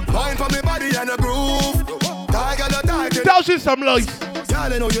 Wine for me body and a groove. Tiger the tiger. Tell she some lies. Y'all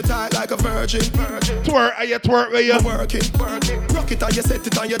know you tight like a virgin. Twerk and you twerk where you work it. Rock it and you set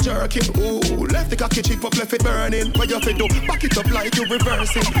it and you jerk it. Ooh, left the cocky cheek up, left it burning. What you fit do? Back it up like you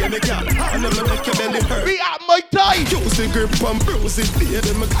reversing. Yeah, me girl, I never make your belly hurt. Be at my time. Use the grip and bruise it.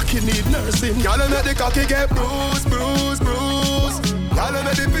 Baby, my cocky need nursing. Y'all make the cocky get bruised. Y'all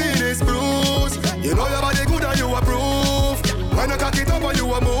make the penis bruised. You know your body good and you approve. When you cock it up and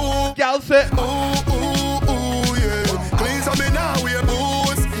you a move. Y'all say ooh yeah. Clean some me now with your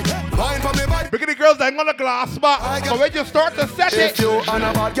boots. Wine for me body. Bikini girls ain't on the glass back. But when you start to set it. If you and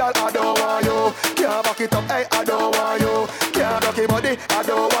a bad girl, I don't want you. Can't back it up, hey, I don't want you. Can't rock your body, I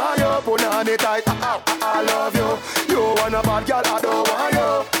don't want you. Put on it tight, I love you. You want a bad girl, I don't want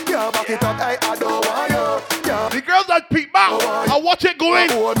you. Can't back it up, hey, I don't want you. The girls that peep watch it go in.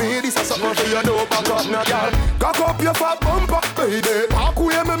 Oh, me, this is something for you, no back up, now, girl. Cock up your fat bumper, baby. Back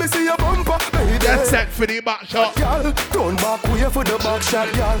way, me see your bumper, baby. Get set for the back shot. Girl, turn back way for the back shot,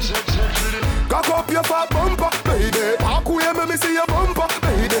 girl. Cock up your fat bumper, baby. Back way, me see your bumper,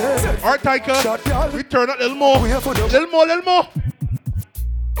 baby. Alright, Taika, we turn up a little more. Little more.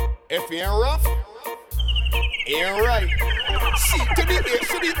 If you ain't rough, ain't right. C to the A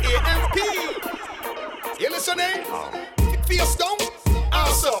to the AMP. You listening? Face down,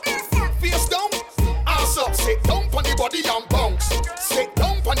 ass up. Face down, ass up. Sit down on the body and bounce. Sit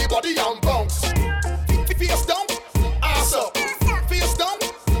down on the body and bounce. Face down, ass up. Face down,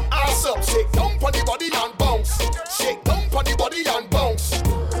 ass up. Sit down on the body and bounce. Sit down on the body and bounce.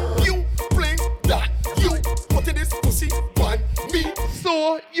 You bring that. You put in this pussy on me.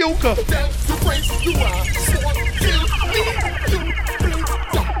 So you can tell you praise you are. So kill me. You bring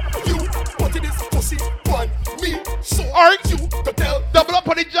that. You put in this pussy on me. So alright, you can tell. Double up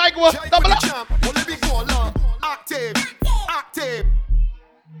on the Jaguar. Double up. Well, let me go along. Active.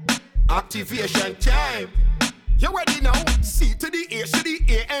 Activation time. You ready now? C to the A to the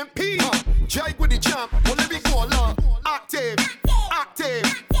AMP. Jag with the jump. Well, let me go along. Active. Activate.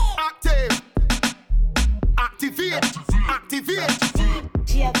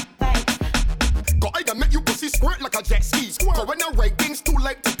 Cause I can make you pussy squirt like a jet ski. Cause when I write things too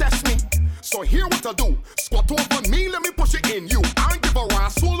late to test me. So here what I do. Squat over me, let me push it in you. I ain't give a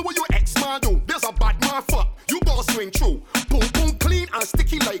rascal what your ex-man do. There's a bad man fuck, you gotta swing through. Boom, boom, clean and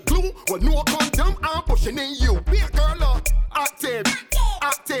sticky like glue. With no condom, I'm pushing in you. Be a girl up. Active.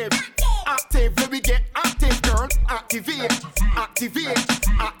 Let me get active, girl. Activate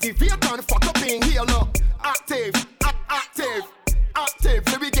and fuck up in here, look. Active.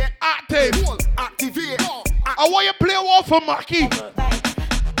 Let me get active. Activate. I want you to play one for Mackie.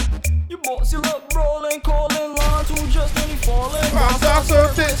 You bossy look rolling, calling, line to just any falling.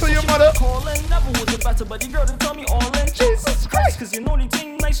 That's so your mother. Calling, never was a better, but the girl to tell me all in. Jesus Christ, cause you know the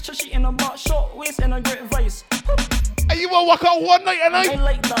thing nice, chushy in a box, short waist and a great vice. And you will walk out one night and I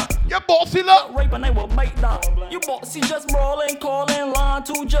like that. You bossy look. Rape and I will bite that. You bossy just brawling, calling, line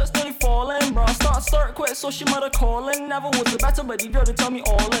to just any falling. Bro, start quick, so she mother calling. Never was a better, but the girl to tell me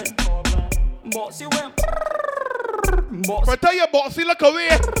all in. Bossy went. For tell your bossy look away.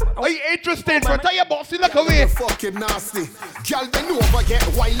 Are you interested? For tell your bossy look away. Fucking nasty. Girl, they know over get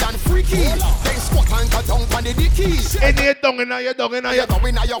wild and freaky. Then squat and cut down on the dicky. And you're down in your Down in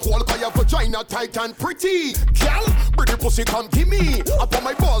your hole, cause your vagina tight and pretty. Girl, pretty pussy come give me. Up on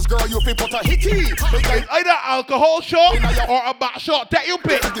my balls, girl, you fi put a hickey. It's either alcohol shot or a back shot. That you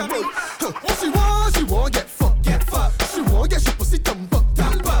pick. What she want, get fucked. She want, get she pussy dumb up.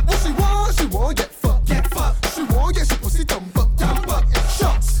 What she want, get fucked. She want, get she pussy dumb up.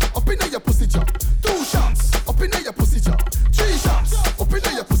 Shots up in your pussy jaw. 2 shots up in your pussy jaw. 3 shots up in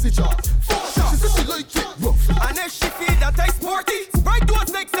your pussy jaw. 4 shots. She said she like it rough. And if she feel that I sporty, right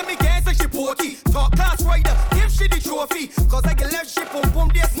those next to me can't say she porky. Top class rider, give she the trophy. Cause I can left she pum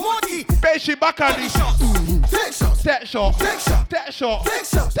this smarty. Bet she back on the shot. Take shots. That shot. Take shot. That shot. Take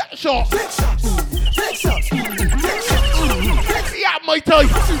shots. That shot. Take shots. Take shots. Yeah, my time.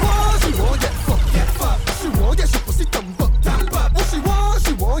 She want get fucked. She want get she pussy dumb up. What she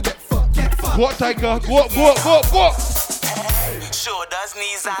want get fucked. What, Tiger? What? Shoulders,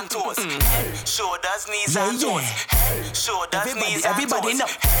 knees and toes. Shoulders, knees and toes. Shoulders, knees and toes. Everybody know.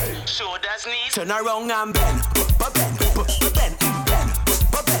 Shoulders, knees. Turn around and bend.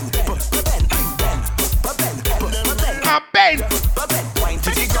 Bend. Wine to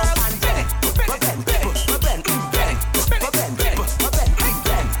the ground and bend.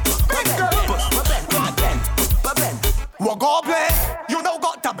 Walk up, you know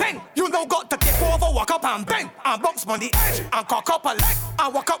got to bend. You know got to take over, walk up and bend. And bounce on the edge and cock up a leg.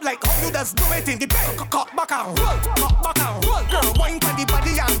 And walk up like how you just do it in the bed. Cock back and roll. Girl, wine to the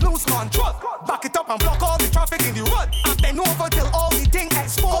body and lose control. Back it up and block all the traffic in the road. And bend over till all the thing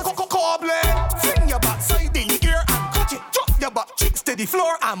exposed. Fling your backside in the air and catch it. Drop your butt cheeks to the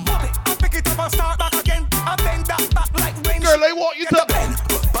floor and move it. And pick it up and start back again. And bend that back like wind. Girl, I want you to bend.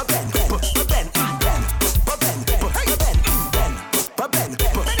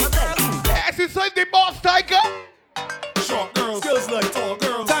 Exercise the boss, Tiger. Short girls, skills like tall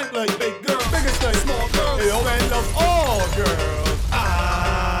girls, tank like big girls, biggest like small girls. Yo, man, love all girls.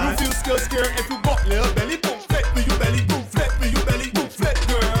 You feel scared if you got little belly boom, flat with you belly boom, flat with you belly boom, flat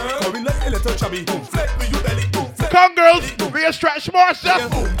girl. Call me like a little chubby boom, flat with you belly boom, flat. Come girls, real stretch more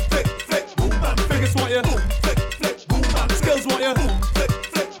stuff. Boom, flat, boom, man. Biggest want ya, boom, flat, boom, man. Skills want ya, boom, flat,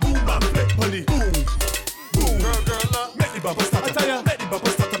 boom, man. Flat, honey, boom, girl, make the bumper start. I tell ya, make the bumper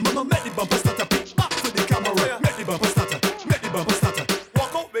start. Mama, make the bumper start. Back to the camera, make the bumper start. Make the bumper start.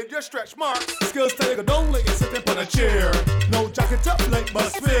 a stretch mark. Skills tell you go down like you sitting on a chair. No jacket up like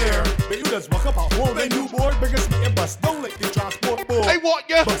bus fare. But you just walk up a home like new board. Biggest make you bust down like the transport board. Hey, what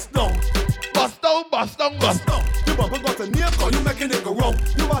you? Bust down. Bust down, bust down, bust down. You bumper got a near call, you making it go wrong.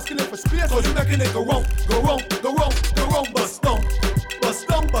 You asking it for space, or you making it go wrong. Go wrong, go wrong, go wrong. Bust down. Bust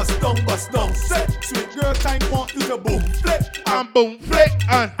down, bust down, bust down. Say, sweet girl, time want you to boom, flick, and boom, flick,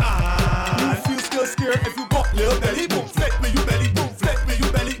 and you feel still scared if you got little belly, boom, flick, with you belly, boom, flick, with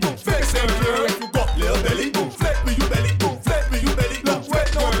you belly, boom, flick. Say, girl, if you got little belly, boom, flick, with you belly, boom, flick, with you belly, boom,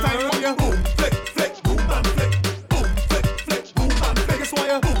 flick. No time for you, boom, flick, flick, boom, and flick, boom, flick, flick, boom, and flick. That's why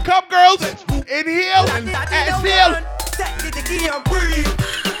you boom. Come, girls, inhale and exhale. Take the key and breathe.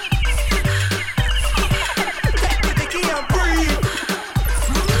 Take the key and breathe.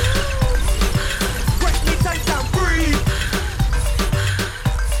 Break me tight and breathe.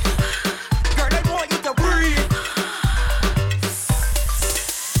 Girl, I want you to breathe.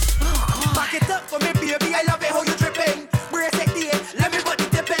 Back it up for me, baby. I love it how you tripping. Brace it there, let me body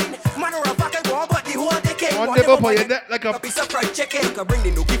dipping. Man or a back and go on, but the whole decade. On the up on your neck like a piece of fried chicken. You can bring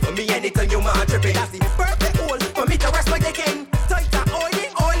the nookie for me anytime you man tripping. That's the perfect hole for me to rest my dick in. Tight and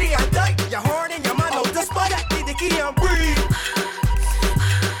oily and tight. Your horn in your man out the spot. Take the key and breathe.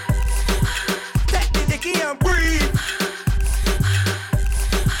 Take the key and breathe.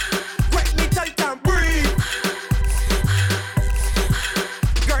 Break me tight and breathe.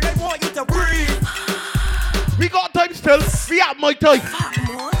 Girl, I want you to breathe. We got time still. We have my time.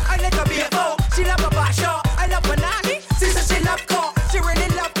 I like a BFO. She love a back shot. I love banana. Sister, she love car. She really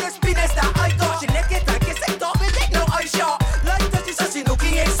love this penis that I got. She lick it and kiss it, top it, take no eye shot. Like that, she says she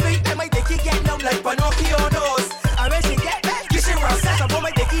nookie ain't sweet. And my dicky get numb like Pinocchio nose. And when she get back, she runs sass about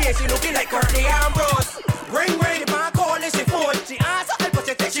my dicky and she nookie like Courtney Ambrose. Ring, ring, the man calling, she phone. She answer, I put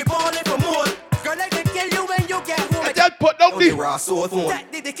it, take she balling for more. Girl, I can kill you when you get home. And then put down the raw soul phone.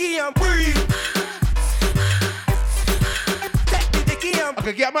 Take the key and breathe. Take the key and I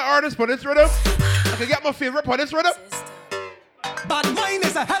can get my artist for this rhythm. I can get my favorite for this rhythm. Bad mind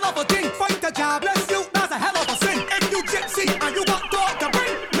is a hell of a thing. Fight the job, bless you, that's a hell of a sin. If you gypsy and you got thought to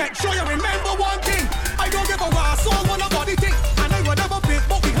bring, make sure you remember one thing. I don't give a raw soul when nobody think. And I will never bit,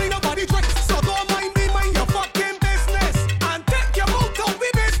 but behind nobody trick. So don't mind me, mind your fucking business. And take your mouth out me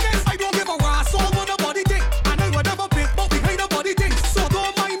business. I don't give a raw soul when nobody think. And I will never bit, but behind nobody think. So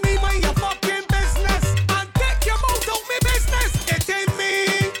don't mind me, mind your fucking business. And take your mouth out me business. It ain't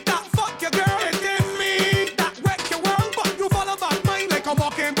me that fuck your girl. It ain't me that wreck your world. But you follow back mine like a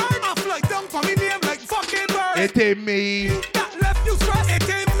mocking bird. I fly down for me name like fucking bird. It ain't me that left you stressed. It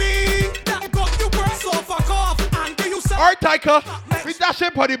ain't me that got you pressed. So fuck off and do you Alright, Taika. We dash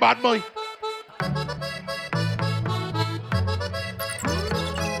it for the bad boy.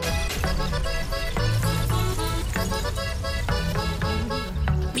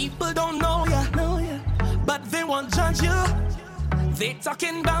 People don't know ya, but they won't judge you. They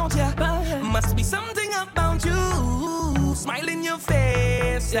talking about ya. Must be something about you. Smile in your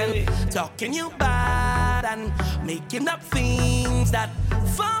face and talking you bad and making up things that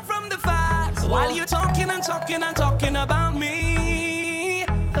far from the facts. While you're talking and talking and talking about me,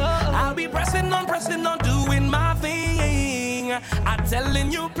 I'll be pressing on, doing my thing. I'm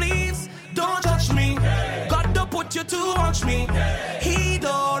telling you, please don't judge me. God don't put you to watch me. He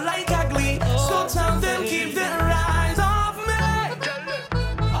don't like ugly, so tell them keep their eyes off me.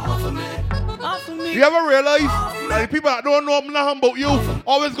 Off of me. Off of me. You ever realize that the people that don't know nothing about you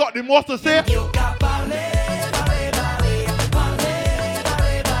always got the most to say?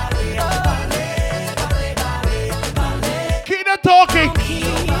 Keep on talking.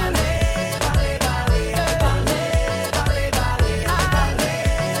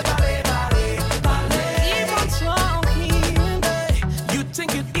 You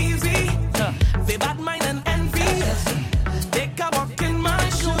think it easy? They bad mind and envy. They can walk in my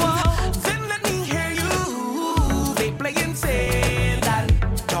shoes. Then let me hear you. They playing sad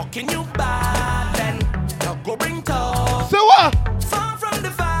and talking you bad and talk go bring talk. So what? Far from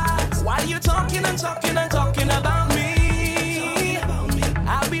the facts. While you talking and talking and talking about me,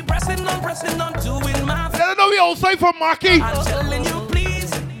 I'll be pressing on doing my thing. I don't know we outside from Marky. I'm telling you,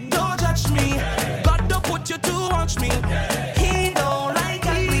 please don't judge me. God don't put you to watch me. He don't like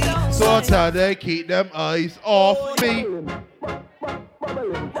ugly. So tell they keep them eyes off me.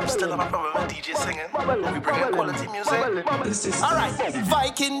 Still have a problem with DJ singing. We bring in quality music. Alright,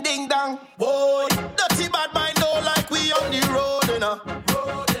 Viking ding dong. Boy, dirty bad mind don't like we on the road, you know.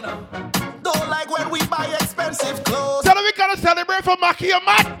 Don't like when we buy expensive clothes. Tell them we gotta celebrate for Mackie and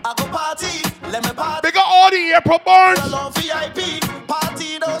Matt. I go party, let me party. They got all the airport barns. Along VIP,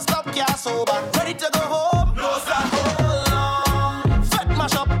 party don't stop, can't sober. Ready to go home, no stop, hold on. Fat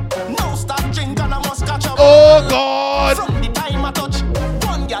mash up, Oh God. From the time I touch,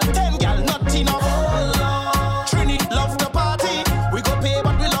 1 girl, 10 girl, not enough. Trini love the party. We go pay,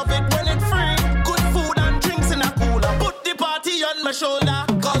 but we love it when it's free. Good food and drinks in a cooler. Put the party on my shoulder,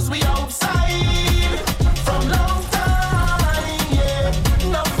 cause we outside from long time, yeah.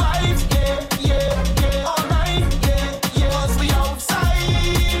 No vibes, yeah. All night, yeah. Cause we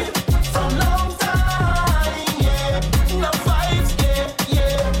outside from long time, yeah. No vibes,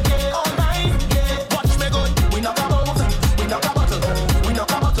 yeah. All night, yeah. Watch me good, we knock a bottle, we knock a bottle, we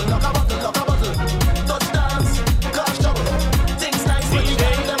knock a bottle, knock a bottle, knock a bottle. Touch dance, cause trouble. Things nice when you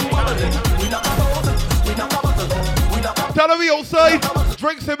get them wobbling. We knock a bottle, we knock a bottle, we knock a bottle. Tell them we outside.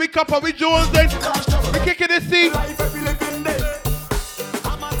 Drinks in we cup and we Jones then. We kicking this seat.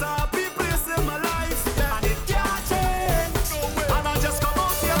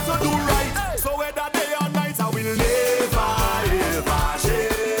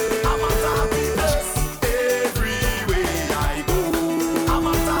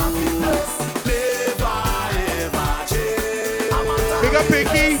 Big up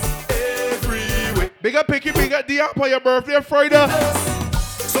Pinky. Big up Pinky, big up D for your birthday Friday.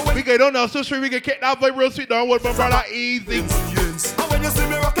 We get on Nelson Street, we get kicked out by real sweet down with my brother easy.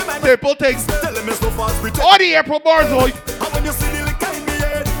 Simple things. All the April bars, boy. And when you see the liquor in me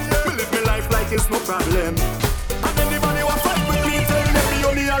head, me live my life like it's no problem. And anybody who fight with me, tell them me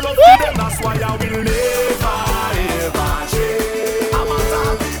only a love to them. That's why I will never ever change. I'm a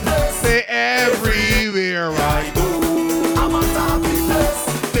happy place. Say everywhere I go. I'm a happy place.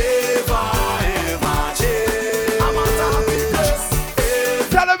 Never ever change. I'm a happy place.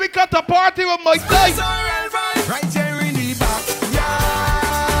 Tell them we got the party with my guy. Right here in the back.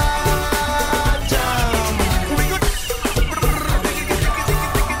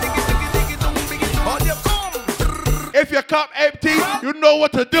 If your cup empty, you know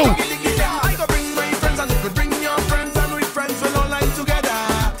what to do. I go bring my friends and you could bring your friends and we friends will all line together.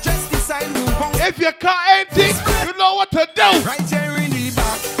 Just decide who wants. If your cup empty, you know what to do. Right here in the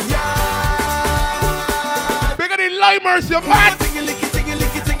back. Yeah. Bigger than limers, you man.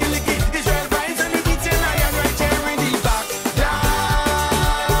 Israel rise and we beat your lion right here in the back. Yeah.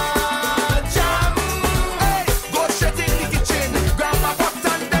 Jam. Hey. Go straight in the kitchen. Grab a pot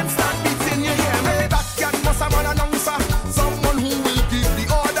and then start beating your hair. Hey, backyard must have an announcer. Someone who will give the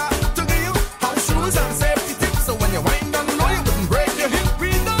order to give you house shoes and safety tips. So when you wind down low, you wouldn't break your hip. We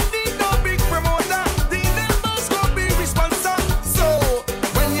don't need no big promoter. The neighbors gonna be responsible. So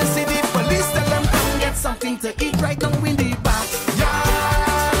when you see the police, tell them come get something to eat right now in the back. Yeah,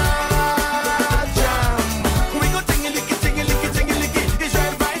 jam. We go tingy-licky.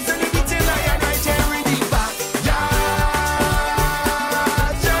 Israel vibes and we beating lion right here in the back. Yeah,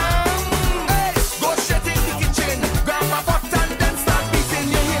 jam. Hey, go straight in the kitchen, grab a pot and then start beating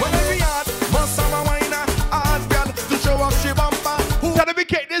your head. When every heart must have a whiner, hard girl to show off she bumper. Tell them we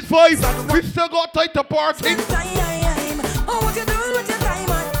get this vibe. We still got time to party. Oh, what you doing with your time,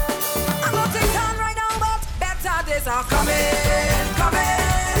 man? I'm not taking time right now, but better days are coming,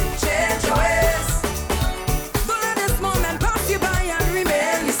 change your ways. Don't let this moment pass you by and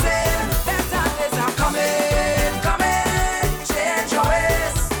remain the same. Better days are coming, change your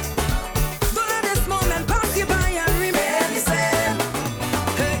ways. Don't let this moment pass you by and remain the same.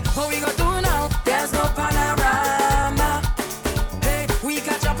 Hey, what we gonna do now? There's no panorama. Hey, we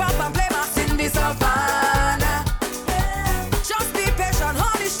catch up and play mass in the savannah. Just be patient,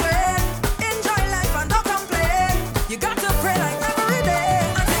 hold the straight. Enjoy life and don't complain. You got to pray like every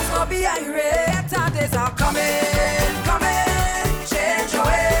day, and things will be irate. Better days are coming, change your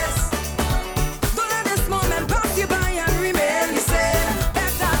ways. Don't let this moment pass you by and remain the same.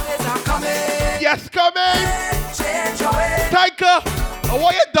 Better days are coming, Yes, coming. change your ways. Tanker, I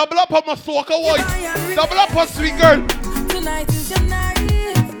want you to double up on my soca wife. Double up on sweet girl. Tonight is your night,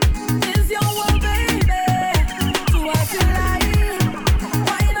 is your world, baby. Do what you like,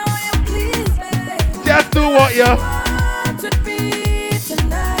 why not you please me? Just do what you. Want with me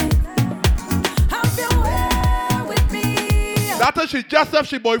tonight, have your way with me. That's how she just left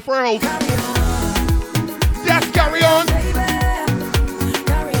she boyfriend house. Just carry on.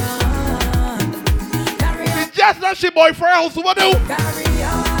 She just left she boyfriend house. What do? Carry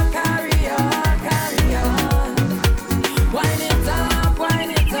on. Wind it up.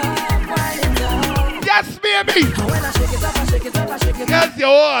 Yes, baby. And when I shake it up, I shake it up. Yes, yo,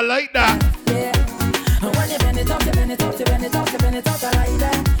 I like that. Yeah. And when you bend it up, I like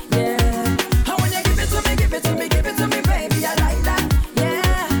that. Yeah. And when you give it to me, baby, I like that.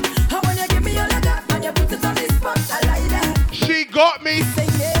 Yeah. And when you give me all of that, and you put it on the spot, I like that. She got me.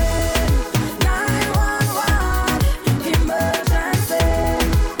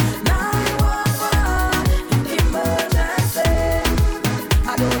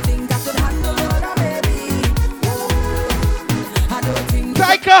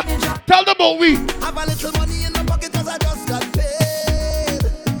 about me. Have a little money in the pocket cause I just got paid.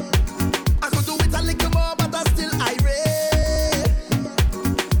 I could do it a little more but I still irate.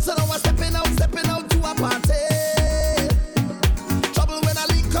 So now I'm stepping out to a party. Trouble when I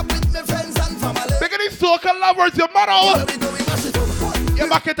link up with my friends and family. Look at these soca lovers, your mother. You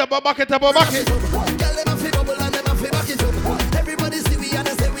back it up. Girl, them a fi bubble and them a fi back it up. Everybody see we and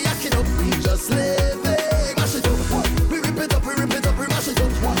they say we acting up. We just living, mash it up. We rip it up, we mash it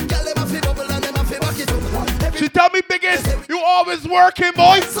up. Girl, them a fi bubble and them a fi back it up. She tell me, biggest, you always working,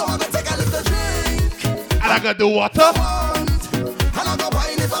 boy. So I'm gonna take a little drink. And I gotta do water. And I go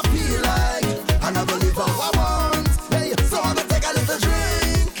wine if I feel like. And I go live how I want. Hey, so I'm gonna take a little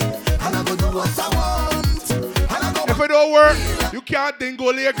drink. And I go do what I want. And I go if it don't work, you can't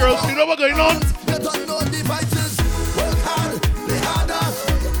dingo lay girls. You know what's going on? You don't know devices. Work hard, play harder.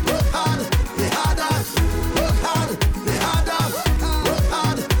 Work hard, play harder. Work hard, play harder. Work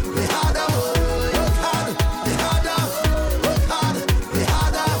hard, play harder. Work hard, play harder. Work hard, play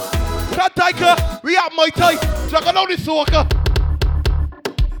harder. Taika, we have my Taii. Check out the soca.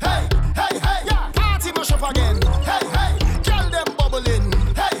 Hey, party mash up again. Hey, girl them bubbling.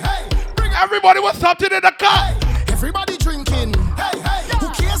 Hey, bring everybody was something in the car. Everybody drinking. Hey, who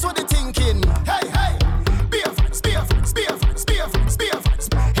cares what they thinking? Hey, beer fights.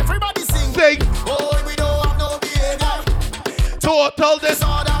 Everybody sing. Oh, we don't have no behavior. Total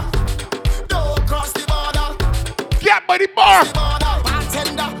disorder. Don't cross the border. Get by the bar.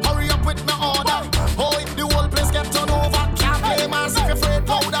 Bartender, hurry up with my order. Oh, the whole place get turned over. Can't play mass if you're afraid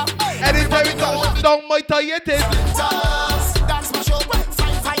powder. Anytime we go down my Taii, it is. That's my show.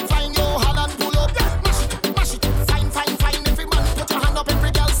 Fine, yo, Holland pull up. Mash it, fine. Every man put your hand up,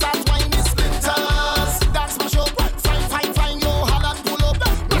 every girl start whining. Splinters, that's my show. Fine, yo, Holland pull up.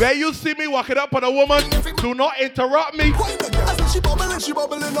 Where you see me walking up on a woman, do not interrupt me. She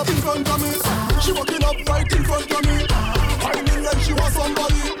bubbling up in front of me. She walking up right in front of me. Whining like she was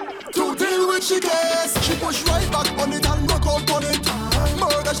somebody to deal with. She gets. She push right back on it and rock out on it.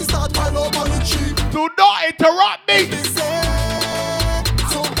 Murder, she start pile up on it. She do not interrupt me.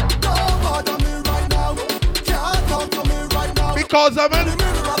 So don't bother me right now. Can't talk to me right now. Because I'm in the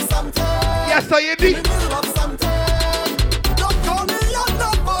middle of something. Yes, I am. In the middle of something. Don't call me on the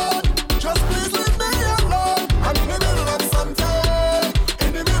phone. Just please leave me alone. I'm in the middle of something.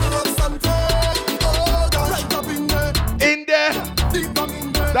 In the middle of something. Oh God, right up in there. In there. Deep down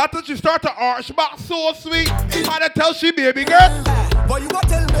in there. That's when she start to arch back so sweet. And I tell she baby girl. But you got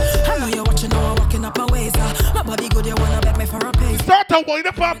tell me. I know you're watching now, walking up my ways. My body good, you wanna bet me for a pace. Start to wind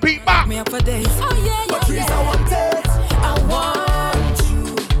up and beat back. Me up for days. Oh yeah. I want it. I want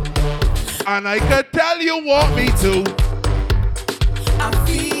you. And I can tell you want me to. I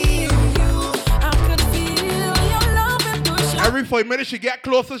feel you. I could feel your love and push. Every 5 minutes she get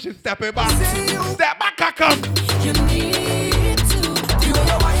closer, she stepping back. Step back, I come. You need to. You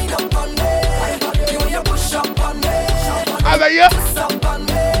wanna wind up on me. You wanna push up on me. Are you?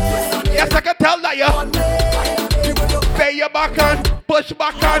 Yes, I can tell that you. Pay your back and push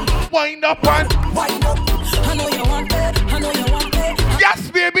back and wind up and wind up. I know you want it.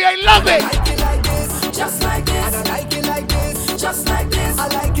 Yes, baby, I love it. I like it like this, just like this. I like it like this, just like this. I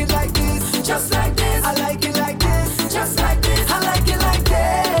like it like this, just like this. I like it like this, just like this. I like it like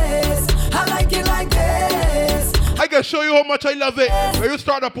this. I like it like this. I can show you how much I love it. When you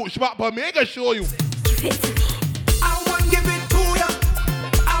start to push back for me, I can show you.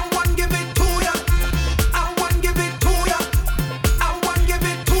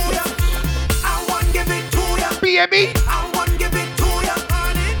 Baby. I want to give it to ya,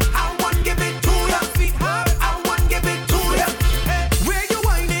 honey. I want to give it to ya, sweetheart. I want to give it to ya. Where you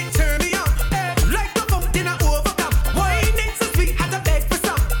whine it, turn me on. Like a fountain of overcome. Whine it so sweet, had to beg for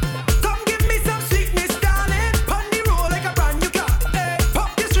some. Come give me some sweetness, darling. Pon the roll like a brand new car.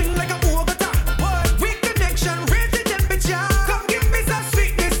 Pop your string like a Bogota. Weak connection, raise the temperature. Come give me some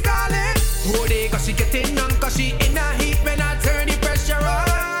sweetness, darling. Oh, they cause she getting on, cause she in a heat when I turn the pressure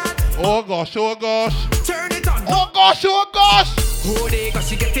on. Oh gosh, oh gosh. Turn it on. Oh gosh, oh gosh. Oh, they cause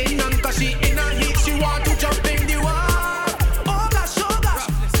she getting on, cause she in a heat. She want to jump in the water. Oh gosh,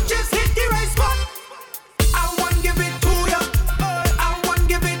 just hit the right spot. I want to give it to ya. I want to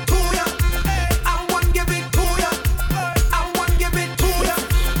give it to ya. I want to give it to ya. I want to give it to ya.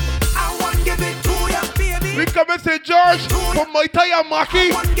 I want to give it to ya, baby. We come and say George from my Taii and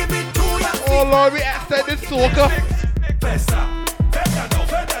Maki. Oh Lord, we extended soca.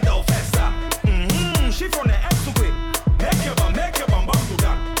 She from the X to quit. Make your bum bum do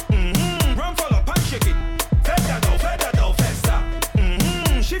that. Run for the punch shake it. Festa do festa.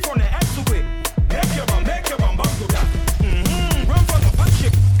 She from the X to quit. Make your bum bum do that. Run for the punch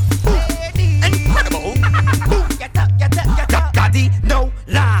shake it.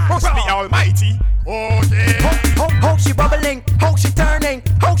 Lord. Trust the Almighty. Oh yeah. How she bubbling, how she turning,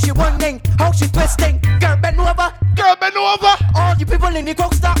 how she whining, how she twisting. Girl bend over, girl bend over. All you people in the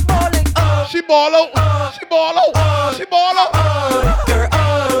coke start balling. She ball out, she ball out, she ball out. Girl,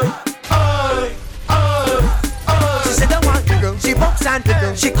 she said that one, she box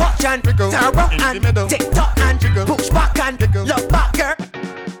and she catch and turn rock and tick tock and push back and love back, girl.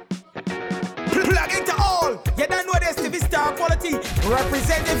 Plug into all. You don't know this TV star quality.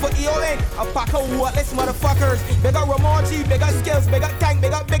 Representing for EON. A pack of worthless motherfuckers. They got Ramonji, they got skills, they got tank, they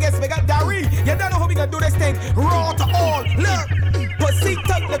got biggest, they got Dari. You don't know how we gonna do this thing. Raw to all. Look. Pussy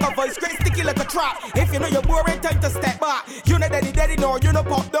tight like a voice, great sticky like a trap. If you know you're boring, time to step back. You know daddy, no, you know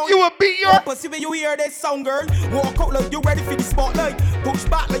pop down. You will beat your pussy when you hear this song, girl. Walk out like you ready for the spotlight. Push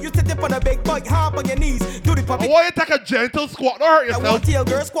back like you sit on a big bike, hop on your knees. Do the puppy. Why you take a gentle squat? Don't hurt yourself. I want tail,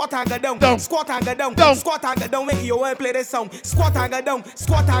 girl, squat and go down. Squat and go down. Squat and go down. Make you want play this song. Squat and go down.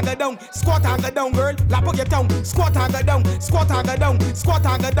 Squat and go down. Squat and go down, girl. Lap up your tongue. Squat and go down. Squat and go down. Squat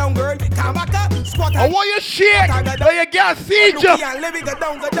and go down, girl. Come back up. Squat and. I want you shake. Now you get a seizure. Let me go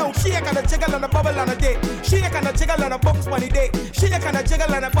down. Shake and a jiggle and a bubble on a day. Shake and a jiggle and a box money day. Shake and a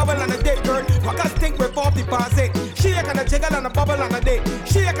jiggle and a bubble on a day, girl. Rockers think we're 40 past it. Shake and a jiggle and a bubble on a day.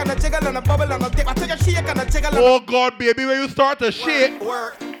 Shake and a jiggle and a bubble on a day. I tell you, shake and a jiggle. Oh God, baby, when you start to shake.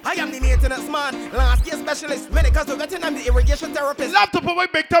 I am the maintenance man, last year specialist. When it comes to vetting, I'm the irrigation therapist. Love to put my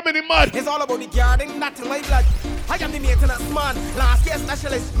big thumb in the mud. It's all about the gardening, not in my blood. I am the maintenance man, last year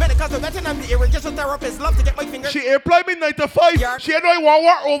specialist. When it comes to vetting, I'm the irrigation therapist. Love to get my fingers. She employed me 9 to 5. She know I want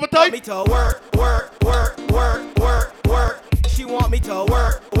work overtime. Want me to work. She want me to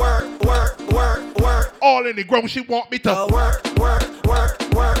work. All in the ground, she want me to work.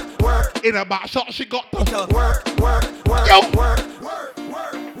 In a back shot, she got to work.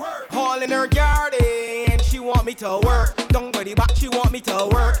 All in her garden, she want me to work. Down by the back, she want me to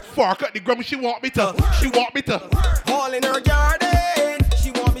work. Fork at the ground, she want me to. All in her garden,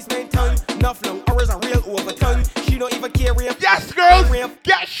 she want me spend time. Enough long hours and real overtime. She don't even care if. Yes, girls,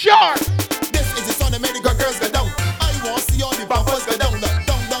 get sharp. This is the son of medical girls go down. I want to see all the bumpers go down.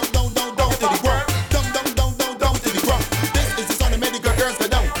 Down to the ground. Down to the ground. This is the son of medical girls go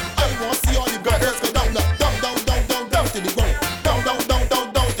down. I want to see all the girls go down. Down to the ground. Down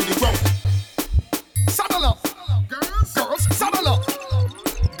to the ground. Saddle up, girls, saddle up.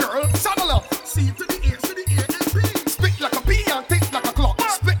 Girl, saddle up. See to the ear and B. Spit like a pea and tick like a clock.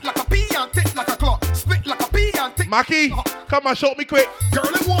 Spit like a pea and tick like a clock. Spit like a pea and tick. Mackie, come and show me quick. Girl,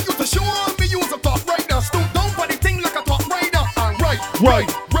 I want you to show me use a top rider. Stoop down for the thing like a top rider. And right.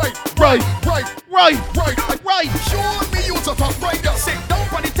 Show me use a top rider. Sit down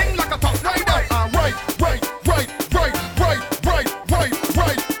for the thing like a top rider. And right.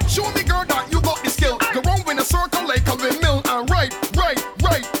 Show me, girl, that you got the skill. Go round in a circle like a windmill. And right.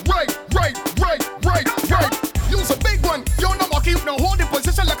 Use a big one. You're not lucky. Now hold the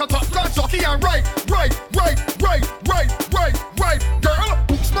position like a top class jockey. And right. Girl,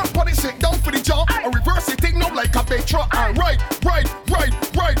 boots not body sit down for the jaw. Or reverse it, thing up like a big truck. And right.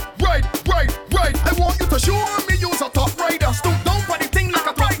 I want you to show me use a top rider. Stoop down for the thing like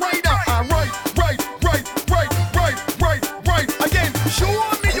a top rider. And right. Again, show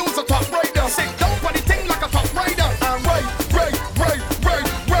me use a top rider. Sit down for the thing like a top rider. And right.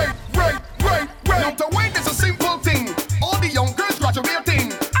 Now the way is a simple thing. All the young girls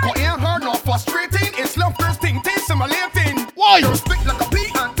graduating. Got in her not frustrating. It's love girls thing simulating. Why? You split like a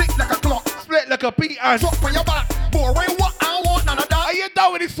pea and tick like a clock. Split like a pea and drop on your back. Boring what I want, none of that. Are you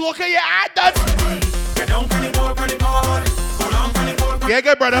down with the smoker? You add that. Get down for the board. Hold on for the board. Yeah,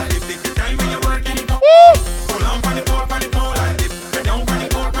 good brother. Take the time when you're working it. Woo! Hold on for the board. Get down for the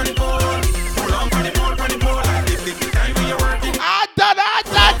board. Hold on for the board. Take the time when you're working. Add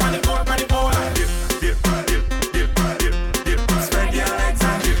that. For the board. Dip. Spread your legs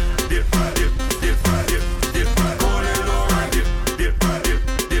and dip. Go a little lower and dip.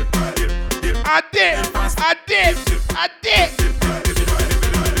 I did.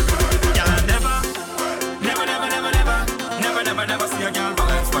 Never see a girl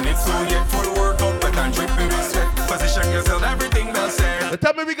balance when it's so yet full workout, but can't trip in respect. Position yourself, everything well said. The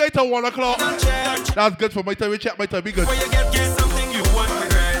time we get to 1 o'clock. That's good for my time. We check my time. Be good. When you get something you want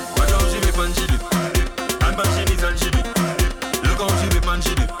regret. But how she dip and she dip. And but she needs and she dip. Look how she dip and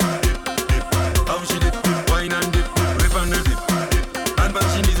she dip. How she dip, wine and dip. Whip and dip. And but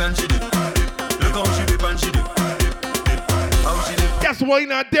she needs and she dip. Look how she dip and she dip. How she dip. Yes,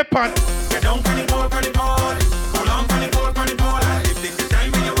 wine and dip and get down for the board. Hold on for the board. Take the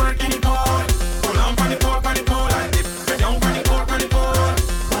time when you're working it hard. Hold on for the board. Get down for the board.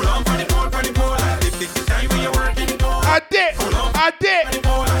 Hold on for the board. Take the time when you're working it hard. I did.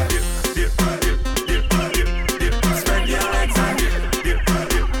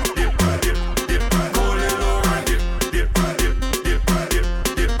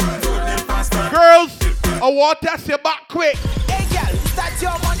 want to test your back quick. Hey girl, is that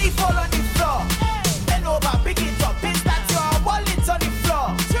your money fall on the floor? Bend over, pick it up. Is that your wallet on the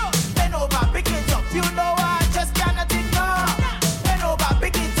floor? Bend over, pick it up. You know I just cannot ignore. Bend over,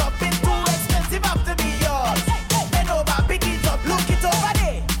 pick it up. It's too expensive after be yours. Bend over, pick it up. Look it over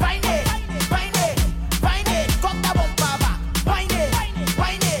there. Find it, find it, find it. Cock the bumper back. Find it,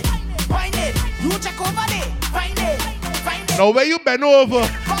 find it, find it. You check over there. Find it, find it. Now where you bend over?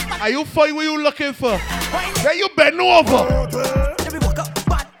 Are you find what you looking for? Where you bend over? Let me walk up,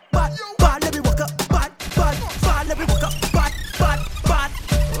 bad, bad, bad. Let me walk up, bad, bad, bad. Let me walk up, bad, bad, bad.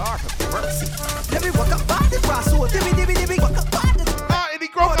 Let me walk up, bad. This raw soul. Let me walk up, bad. In the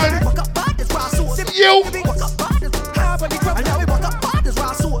ground, let me walk up, bad. This raw soul. You. Let me walk up, bad. Half of the crowd. And now we walk up, bad. This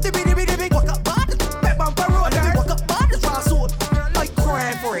raw soul. Let me walk up, bad. Pep on parole. Let me walk up, bad. This raw soul. Like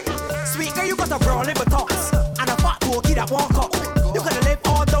crying for it. Sweet girl, you got a brown liver tops and a fat cookie that won't cut. You coulda live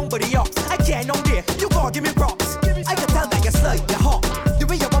all down by the yachts. I can't know there. You can't give me props. I can tell that you're slight, you're hot. The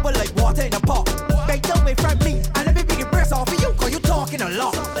way you bubble like water in a pot. Beg down away from me and let me be the breast off of you, cause you talking a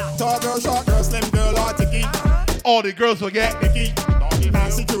lot. Tall girl, short girl, slim girl, or ticky. All the girls will get Nicky.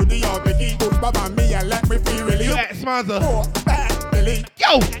 Nancy Judy or Vicky. Push back on me and let me feel really. You ex-mother. Billy.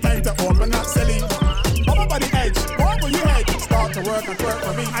 Yo. Time to open, not silly. Up on the edge. Go over your head. Start to work and twerk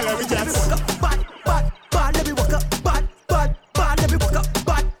for me. I love it, just. Bad, bad, bad. Let me walk up, bad, bad, bad. Let me walk up,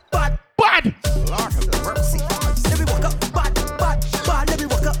 bad, bad, bad. Lord have mercy. Let me walk up, bad, bad, bad. Let me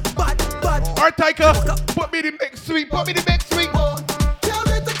walk up, bad, bad. Alright, Taika. Put me the mix sweet. Put me the mix sweet. Can't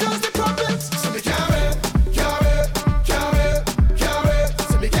wait to cause the problems. So me can't wait.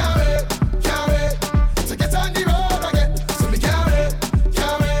 So me can't wait to get on the road again. So me can't wait.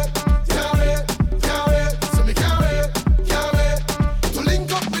 So me can't wait to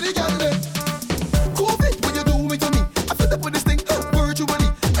link up with the girl then. COVID, what you do me to me? I fed up with this thing virtually,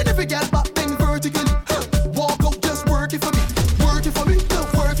 and every girl back then vertically. Walk out, just work it for me, work it for me,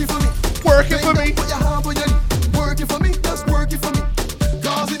 work it for me, work it for me. Put your hand on your knee, work it for me, just work it for me.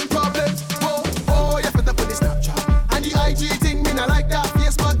 Causing problems, oh, you fed up with the Snapchat and the IG thing. Me not like that.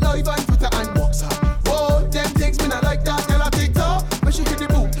 Facebook Live and Twitter and WhatsApp. Oh, them things me not like that. Girl, I TikTok, when she hit the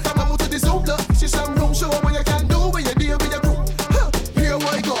boom, come out to the Zoom, look, she some room show what you can do when you deal with your crew. Here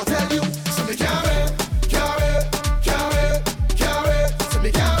what I go tell you. So me can't wait. So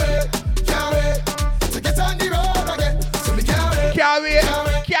me can't wait to get on the road again. So me can't wait.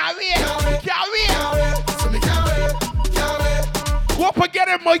 So me can't wait. Go up and get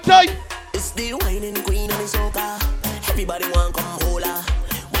it, my time. It's the whining queen of the soca. Everybody want come hold her.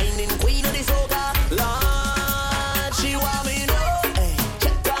 Whining queen of the soca. Lord, she want me know. Hey,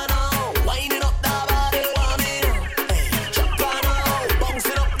 check her now. Whining up the body, want me know. Hey, check her now.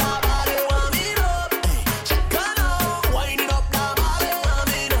 Bouncing up the body, want me know. Hey, check her now. Whining up the body, want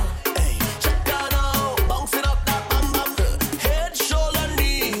me know. Hey, check her now. Bouncing up the bam bam. Head, shoulder,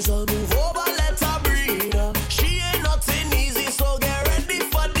 knees. I'll move over, let her breathe. She ain't nothing easy, so get ready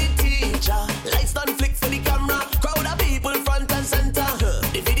for the teacher. Lights done flick for the camera. Crowd of people front and center.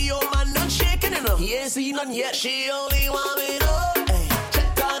 The video man not shaking enough. He ain't seen none yet. She only want me know. Hey,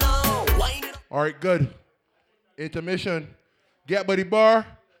 check her now. Wine it up. All right, good. Intermission. Get by the bar.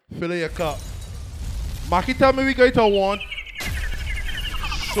 Fill your cup. Maki tell me we going to one.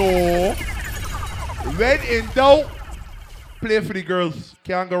 So, when in doubt, play for the girls.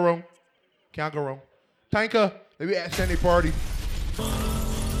 Can't go wrong. Can't go wrong. Tanka, let me extend the party.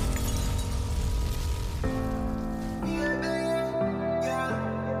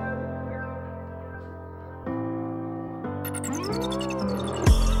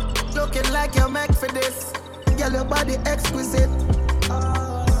 Looking like you're meant for this. Girl, your body exquisite.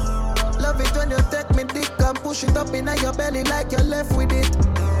 Love it when you take me dick and push it up in your belly like you're left with it.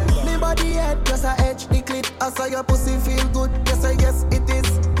 Me body head just a edge the clit. I saw your pussy feel good. Yes, I guess it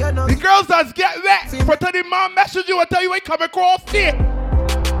is. You know. The girls that's get wet. For the man message you and tell you ain't come across here.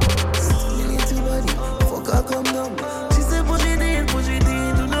 Fuck her, come down. She said push it in,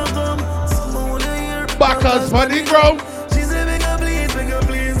 do not come. Someone wanna hear. Backers for the ground. She said make her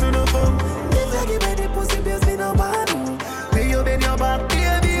please, do not come. If I give her the pussy, bills me no bad. May you bend your back,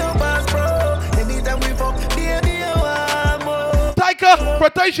 baby, your pass, bro. Anytime we fuck, baby, you want more. Taika,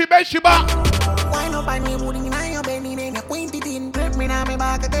 protect she bend she back. Wine up on me, moving in your belly, then you quint it in. Grip me now, me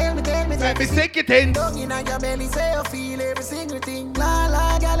back, tell me. Let me sink it in. Dog in your belly, say you feel every single thing. La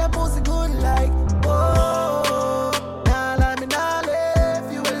la, girl, your pussy good like. Oh, nah, la me nah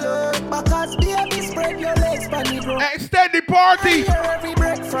leave you alone. Because baby, spread your legs, bunny bro. Extend the party. I hear every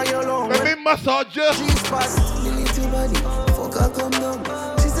breath from your lung. Let me massage you. She's fast, the little body. Fuck her, come down.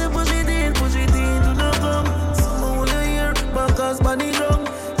 She said push it in, do not come. Someone wanna hear, because bunny drunk.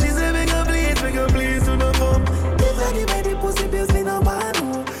 She said make her please, do not come.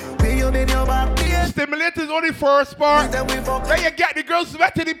 it is only first part. Then you get the girls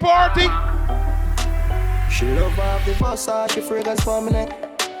sweat to the party. She love off the Versace fragrance for me neck.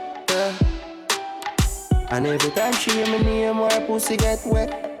 Yeah. And every time she hear me name, her pussy get wet.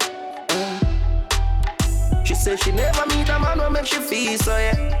 Yeah. She say she never meet a man who make she feel so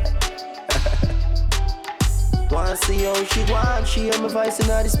yeah. Wanna see how she want, she hear my voice in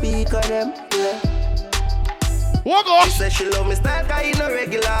the speaker them. Yeah. What go? She say she love me style, cause he no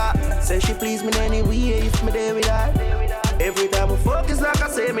regular. Say she please me in any way if me there with her. Every time I focus like a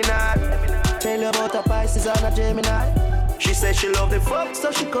seminar. Tell you about a Pisces and a Gemini. She say she love the fuck,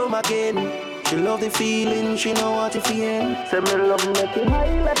 so she come again. She love the feeling, she know what you feel. Say me love me make you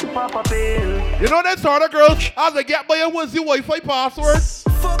high like the papa pill. You know that sort of girl, as they get by you, what's the Wi-Fi password?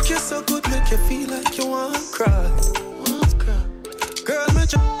 Fuck you so good, make you feel like you want to cry. Girl, me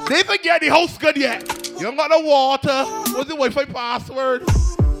just... They even get the house good yet. You don't got no water. What's the Wi-Fi password?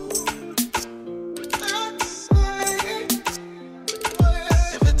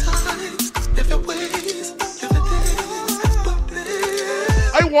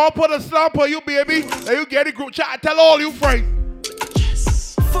 I want to put a stamp on you, baby. And you get the group chat and tell all you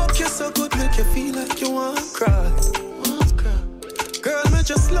friends. Fuck you so good, make you feel like you want to cry. Girl, me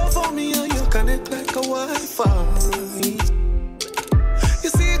just love on me and you connect like a Wi-Fi.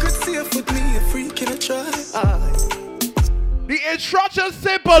 Your secret safe with me, a freak in a try. The instructions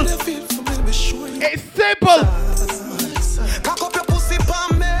simple. It's simple. Cock up your pussy pa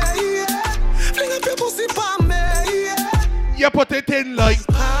me, yeah. Fling up your pussy pa me, yeah. You put it in like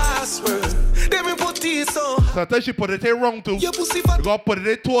password. Then we put this on. Sometimes you put it in wrong too. Your pussy fat. You gotta put it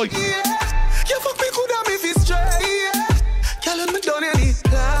in twice. Yeah. You fuck me good and me feel straight, yeah. Girl, when me done you need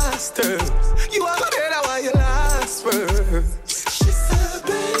plasters. You are good at why you last first. She said,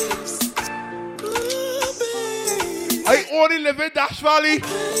 babes. I only live in Dash Valley.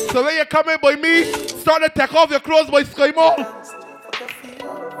 So when you come in by me, start to take off your clothes by Sky Mall.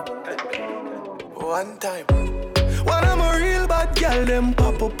 One time. When I'm a real bad girl, them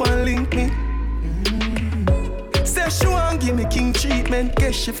pop up and link me. Say she want give me king treatment,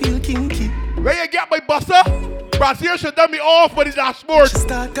 guess she feel kinky. When you get my buster, Brazil should done me off by the dashboard. She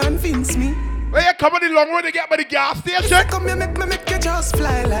start convince me. When you come on the long road to get by the gas station. She come here, make you just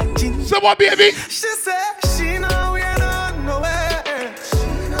fly like jeans. So what, baby? She say she know we ain't on nowhere. She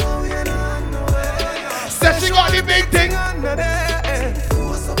know we ain't on nowhere. Say she got the big thing under there.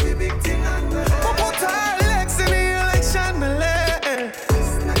 What's up the big thing under there? Put her legs in the election delay.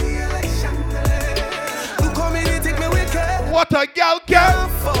 You come in and take me wicked. What a girl can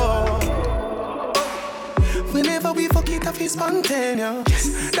for. Whenever we fuck it, I feel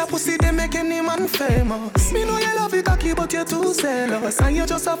spontaneous. That pussy, they make any man famous. Me know you love it, cocky, but you're too zealous. And you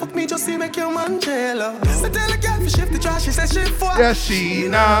just a fuck me, just to make your man jealous. I tell a girl, if shift the trash, she says she fuck. Yes, she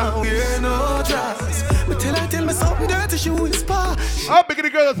now. We're no dress. But tell me something dirty, she whisper. How big of the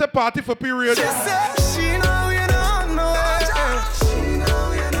girl that's a party for period? She said, she know we're not nowhere. She know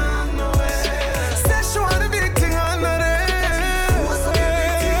we're not nowhere. Said she want a big thing under there. What's up,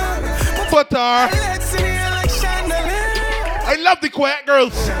 big thing under there? But I love the quiet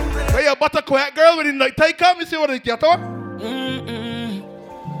girls. When you butter quiet girl with the night tie come, you see what they get on?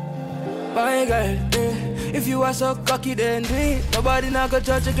 My girl, if you are so cocky, then do it. Nobody not gonna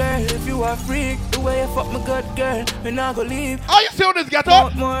judge a girl. If you are freak, the way you fuck my good girl, we not gonna leave. Are you see what this get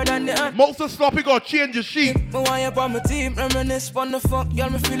on? More than the most of sloppy gonna change your sheet. Me want you on my team, reminisce on the fuck, y'all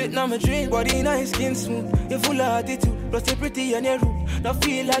me feel it now my dream. Body nice, skin smooth, you full of attitude, plus you pretty and you rude. Now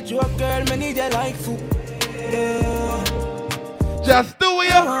feel like you a girl, me need you like food. Yeah. Just do what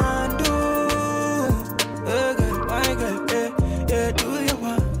you want to do. Girl, my girl, yeah, do what you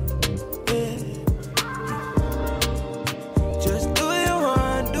want. Yeah. Just do what you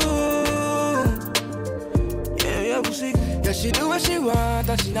want to. Yeah, pussy. Yeah, she do what she want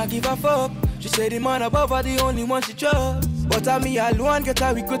and she not give a fuck. She say the man above her the only one she trust. But I me alone get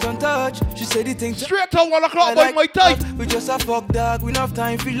her we could don't touch. She say the thing straight to 1 o'clock by my type. We just a fuck dog, we not have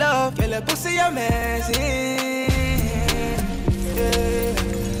time for love. Girl, that pussy amazing. Yeah.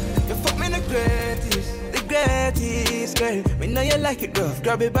 You fuck me the greatest girl. Me know you like it rough,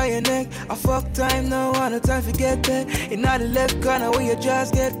 grab it by your neck. I fuck time now, want no time to get back. In the left corner where you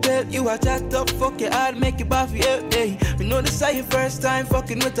just get dead. You are jacked up, fuck your hard, make it buff, yeah, hey. Me know this is your first time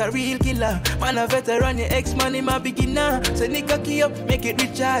fucking with a real killer. Man a veteran, your ex-man, him a beginner. So nigga key up, make it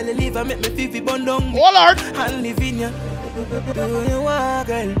rich, I'll leave and make me fifi bun down. Oh Lord! And live in ya. Do what you want,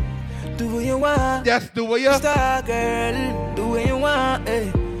 girl. Do what you want. Yes, do what you star, girl. Do what you want,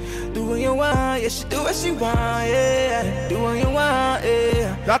 eh. Do what you want, yeah, she do what she want, yeah. Do what you want,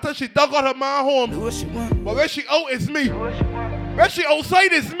 yeah. That's how she dug out her man home. Do what she want. But when she out, it's me. When she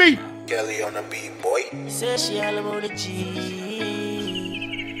outside, it's me. Kelly on the beat, boy. Say she all about the G.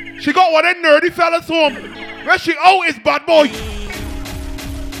 She got one of them nerdy fellas home. Where she out is bad boy.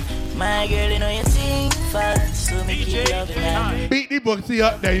 My girl, you know you sing fast, so me keep loving that. Beat the bugsy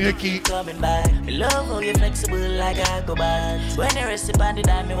up, then you keep coming back. I love how you flexible like a go bad. When you rest upon the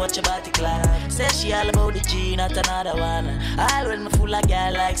dime, me watch your body clap. Say she all about the G, not another one. I'll when me fool like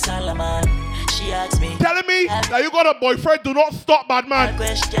girl like Solomon. She asks me, telling me that you got a boyfriend, do not stop, bad man.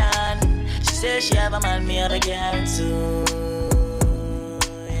 Question. She says she have a man, me have a girl too.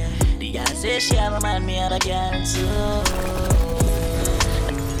 The girl says she have a man, me have a girl too.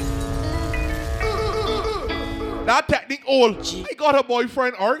 That technique old. I got a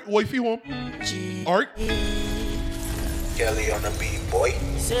boyfriend, Art, wifey home. Art. Kelly on the beat, boy.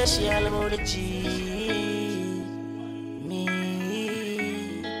 Say she all about the G. Me.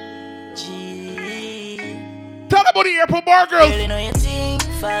 G. Tell about the airport bar girls. Girl, you know you think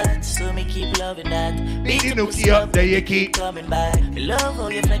fast, so me keep loving that. Beat the nookie up, there you keep coming back. I love how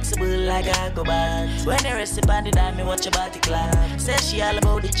you flexible like a go bad. When you rest upon the dime, me watch your body clap. Say she all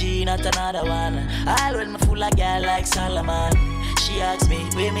about the G, not another one. I'll when me fool like girl like Solomon. She asks me,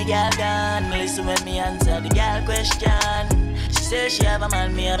 where me girl gone? Listen when me answer the girl question. She says she have a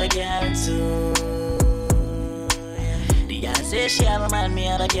man, me have a girl too. The girl says she have a man, me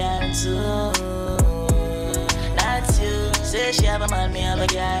have a girl too. That's you. Say she have a man, me have a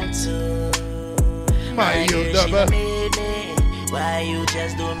girl too. My you girl, she made me. Why you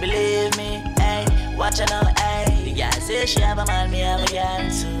just don't believe me? Hey, watch her now, hey. The girl say she have a man, me have a girl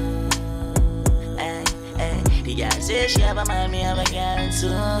too. Hey, hey. The girl say she have a man, me have a girl too.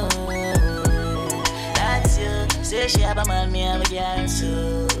 That's you. Say she have a man, me have a girl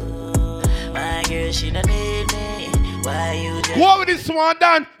too. My girl, she don't need me. Why you just... What with this swan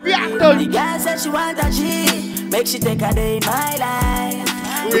done? Reactor. The girl said she want a G. Make she take a day in my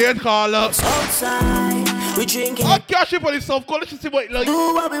life. Red call up. Outside, we drinking. I'll cash it for this self. Let's see what it like.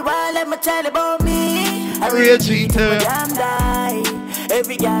 Do what we want, let me tell about me. A real cheater. Damn die.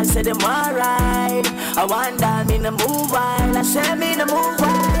 Every girl said them alright. I want down in the move wild. I said me in the move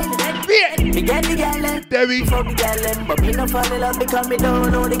wild. Me get the gallon. Debbie. For the gallon. But me no fall in love because me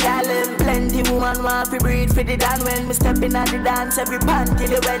don't know the gallon. Plenty woman want to breathe for the dan. When me stepping at the dance, every panty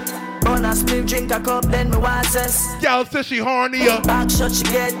they wet. On a split, drink a cup, then me want us. Girl says she hornier. Back shot she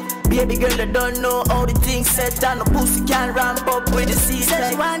get. Baby girl that don't know how the things set. And the pussy can ramp up with the seat. Said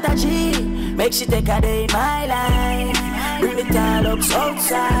she want a G. Make she take a day in my life. Bring the tall ups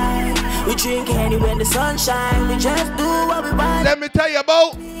outside. We drink anywhere in the sunshine. We just do what we want. Let me tell you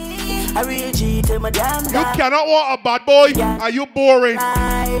about I real G to my damn you cannot want a bad boy. Are you boring?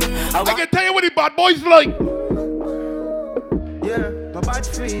 I can tell you what the bad boys like. Yeah, my bad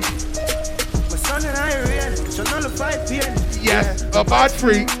freak. My son and I real. So nullify pain. Yes, a bad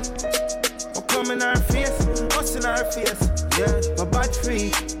freak. I'll come in our face. Us in our face. Yeah, my bad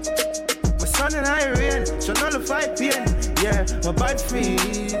freak. My son and I real. So nullify pain. Yeah, my bad freak.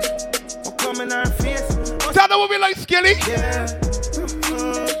 I'll come in our face. Tell them what we like, Skilly. Yeah.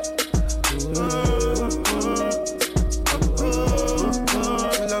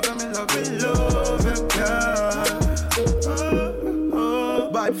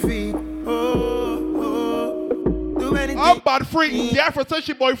 I'm bad freak. The Afro says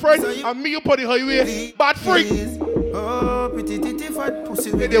she boyfriend and me up on the highway. Bad freak. Oh, pretty titty fat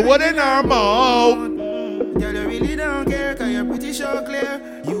pussy. They wouldn't normal. Girl, you really don't care, cause you're pretty sure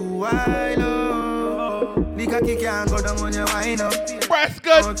clear. You wild up. The cocky can't go down on your wine up. Breast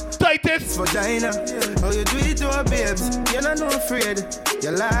good, tightest vagina. Oh, you do it to her, babes. You're not no afraid.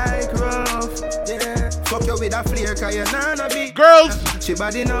 You like rough. Yeah. Fuck you with a flare, cause you're not a big. Girls, she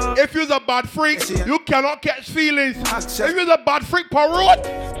body know. if you're a bad freak, you cannot catch feelings. If you're a bad freak per road.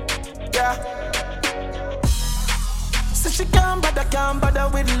 Yeah. So she can't bother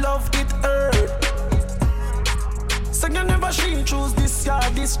with love, it hurt. So you never she choose this guy,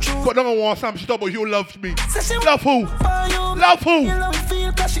 this truth. But no one wants some shit about you loves me. So love who? Love who? You love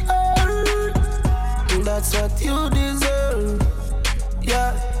feel cause she hurt. That's what you deserve.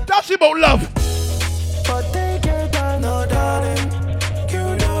 Yeah. That's about love. But take your time, no darling.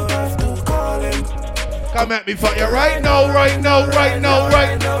 You don't have to call him. Come at me for you right now, right now, right now,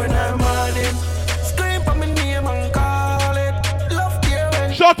 right now. Scream for my name and call it. Love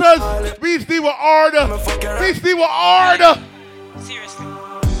you. Shutters, we see what order. We see what order. Seriously.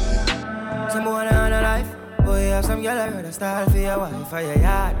 Some boy on a life. Boy, have some girl I heard a style for your wife for your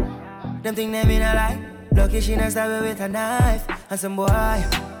yard. Them think they mean a lie. Lucky she not stab with a knife. And some boy,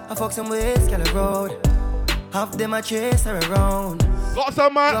 I fuck some ways, girl road. Half them a chase her around. Got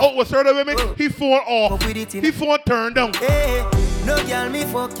some man out with certain women, he phone off. He phone turned down. Hey, No girl me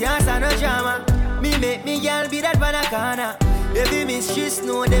fuck, can't stand no drama. Me make me girl be that banana. Baby mistress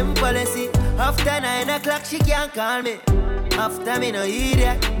know them policy. After 9 o'clock she can't call me. After me no hear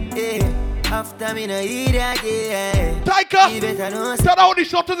that, yeah. After me no hear that, yeah. Taika, tell how the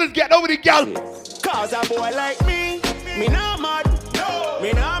shutters is getting over the girl. Cause a boy like me not mad. No.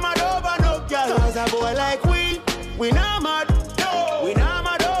 Me not mad over no girl. Cause a boy like we not mad. No. We not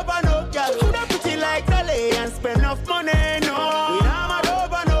mad over no girl. Coulda pretty like Taii and spend enough money. No. We not mad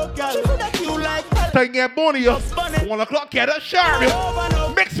over no girl. Coulda cute like Taii. Take get money up. 1 o'clock, get a sharp.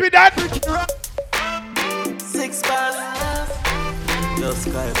 Mix with that. 6 bars. Just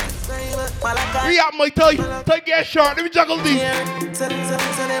sky. We have my tie. Take get sharp. Let me juggle these. So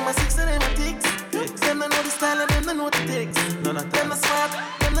them a 6 and them a ticks. Them know the style and them know the ticks. Them a smart,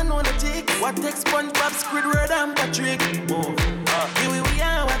 them know the ticks. What takes SpongeBob, Squidward and Patrick? Here we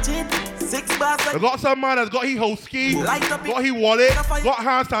are, watch it. 6 bars. I got some man that's got his whole ski, got his wallet, got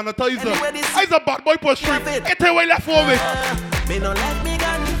hand sanitizer. I's a bad boy push street. Get away left for me. Me no like me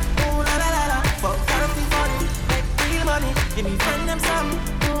gun. Ooh la la la la. Fuck therapy fun. Make real money. Give me friend them some.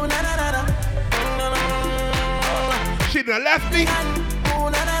 Ooh la la la la. She done left me. Ooh la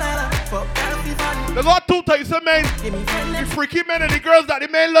la la la. Fuck therapy fun. They got 2 types of men. The freaky men and the girls that the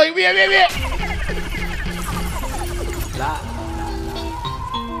men like. Wait.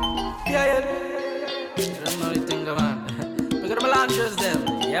 Yeah. You don't know the thing, man. We got the melanges them.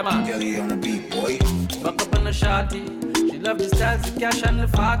 Yeah, man. Kelly on the beat, boy. Back up on the shorty. She love the styles, the cash and the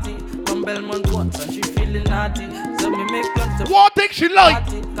party. From Belmont once and she feeling naughty. So me make plans to what thing she like?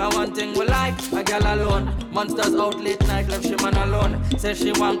 Cause one thing we like, a girl alone. Monsters out late night, left she man alone. Say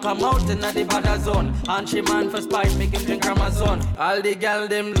she want come out in the bad zone. And she man for spite, make him drink Amazon. All the girl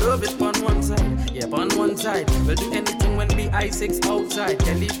them love it on one side. Yeah, on one side. We'll do anything when we I6 outside.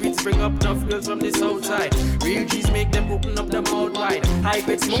 Kelly beats bring up tough girls from the south side. Real G's make them open up their mouth wide. High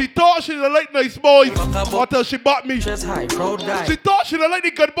grade smoke. She thought she done like nice boys until she bought me. Just high, proud guy. She thought she done like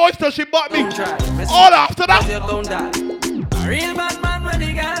the good boys till she bought me. All after that. Real bad man when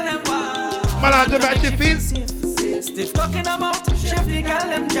the girl them wild. Man, I just bet she feels. Stiff talking about chef the girl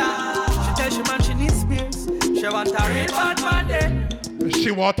them job. She tell she man she needs spears. She want a real bad man then.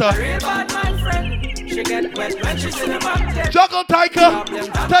 She want a real bad man friend. She get wet when she see the back then. Juggle,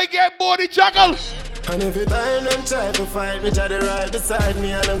 Taika. Take your body, juggle. And every time them try to fight me, try to ride beside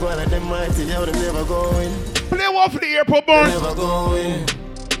me, and I'm going like them mighty, yo, them never going. Play one for the airport burn. Never going.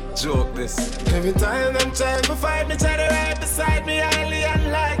 Joke this. Every time them try to fight me, try to ride beside me, highly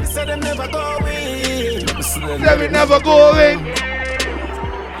unlikely, so them never going. Them never going.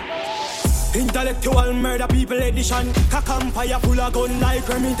 Intellectual murder people edition. Cock and fire full of gun like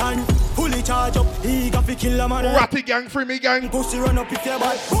Remington. Fully charge up, eager fi kill a man. Ratty gang, free me gang. Pussy run up if you're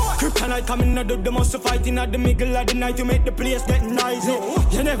bad. Kryptonite coming out of the most fighting at the middle of the night to make the place get noisy.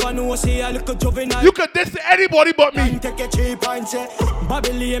 You never know, say I look a juvenile. You could diss anybody but me. Take a cheap and say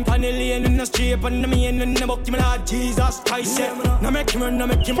Babylon, Panellian in the street, and me in the book, Lord Jesus Christ. Now make him run, now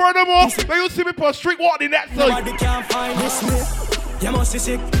make him. Furthermore, when you see me per street walking that side, nobody can find this me. You must be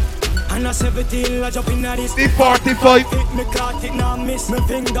sick. And a 17, I jump in at this. The 45. Me caught it, now miss. Me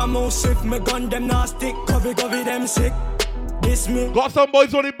finger move swift. Me gun them now stick. Cover them sick. This me. Got some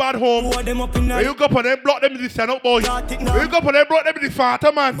boys on the bad home. Who them up in when you go up on them, block them in the stand up boy. When you go up on them, block them in the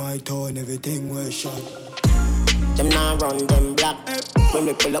fata man. My toe and everything was shot. Them now run them black. When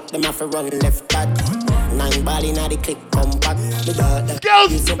we pull up, them have to run left back. 9 ball in the click, come back.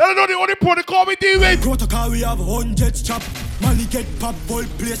 Girls, I don't know the only point they call me doing. Protocol, we have 100 chop. Money get pop, ball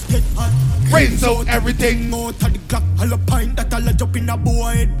place get hot. Rains out everything. Out of the Glock, all a pint that all a jump in a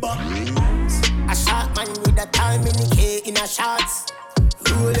boy head back. A shot man with a time in the K in a shots.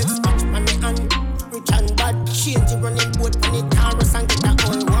 Rolex watch on the hand. Rich and bad. Change the running boat on the Taurus and get that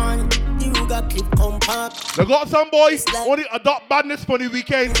all one. You got clip compact. They got some boys only adopt badness for the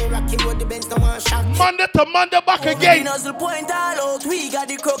weekend. Monday to Monday back again. Point all out. We got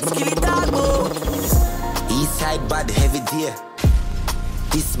the crooks, kill it all. Eastside bad heavy deer.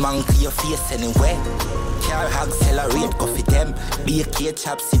 This man clear your face anyway. Car accelerate, go for them. Be a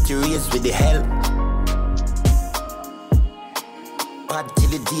K-chop city race with the hell. Bad till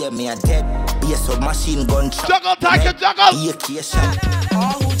the day me a dead. Be a submachine gun truck. Juggle, Taika, juggle. Be a K-shot.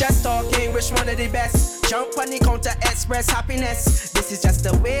 All who just talking, which one of the best? Jump on the counter, express happiness. This is just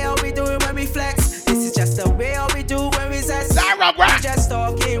the way how we do it when we flex. This is just the way how we do when we zest. Who just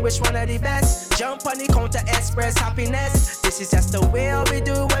talking, which one of the best? Jump on the counter, express happiness. This is just the way how we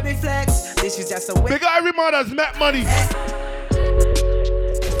do when we flex. This is just the way. Big every man has met money.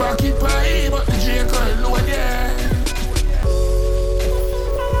 Pocket pie, but the J call low there.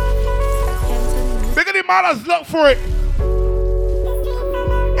 Big of the man has look for it.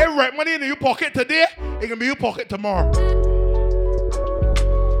 rent money in your pocket today, it can be your pocket tomorrow.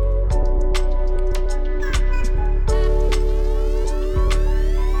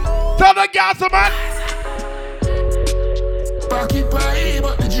 Tell the gas, man. Pocket pie,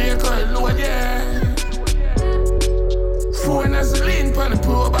 but the J low there. Phone as the lean for the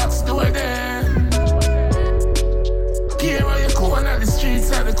pro box door there. Care where you corner, the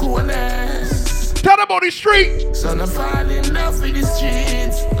streets are the corners. Tell them about the street. So I fall in love with the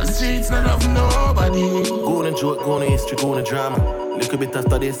streets. The streets not love nobody. Go on joke, go on history, go on drama. Little bit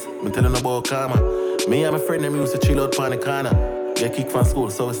after this, I'm telling about karma. Me and my friend them used to chill out on the corner. Get kicked from school,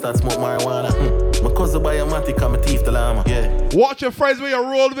 so we start smoke marijuana. My cousin buy a matic and my teeth the llama. Yeah. Watch your friends where you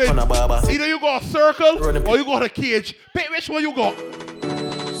roll with. Either you got a circle or you got a cage. Pick which one you got.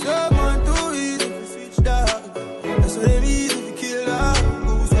 Someone too easy to switch dog. That's what they easy to kill dog.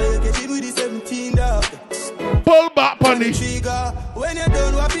 Who's why you get it with the 17 dog. Pull back on the trigger. When you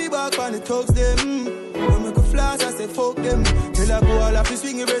done what be back on the talks them. When make a flash, I say fuck them. Till I go all up,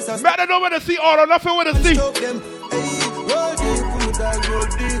 swing your wrist. Man, I know where to see all or nothing where to see. Roll deep, put me down, roll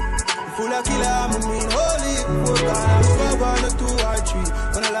deep. Full of killer, I'm a mean holy. Fuck on, one, a 2 or 3.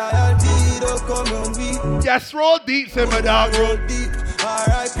 When I loyalty, don't come on me. Yes, roll deep, say my dog. Roll deep,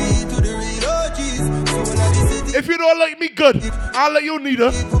 R.I.P. to the real OGs. If you don't like me, good. I'll let you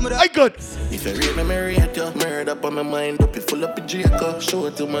neither. I good. If you read me rate you, murder up on my mind up, you full up a Draco. Show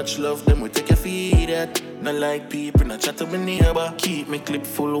too much love, then we take your feed at. Not like people, not chat to my neighbor. Keep me clip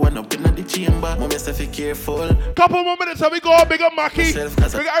full, one up in the chamber. Mom, yes, if you careful. Couple more minutes and we go big up Mackie. Big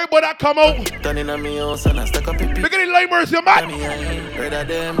everybody that come out. Turn in on me house and I stack up pipi. Big any limers, you man. Heard of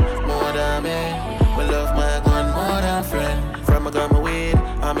them, more than me. We love my gun, more than friend. From a gun, my weed,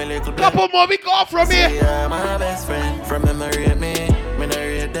 I'm a little bit. Couple more we go from here. I'm my best friend. From them, I rate me, when I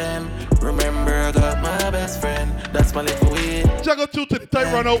rate them. Remember, I got my best friend. That's my little weed. Juggle 2 to the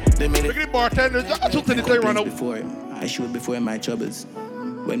time run out. Look at the bartender. Juggle 2 to the time run out. I shoot before my troubles.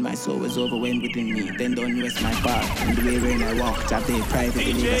 When my soul was overwhelmed within me, then don't rest my path. And the way when I walk, I pay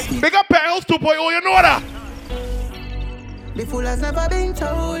privately. Big up Perils 2.0, you know that. The fool has never been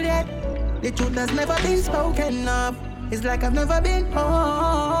told yet. The truth has never been spoken of. It's like I've never been home.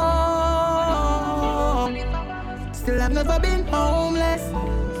 Still I've never been homeless.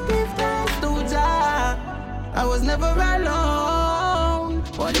 Give thanks to Jah, I was never alone.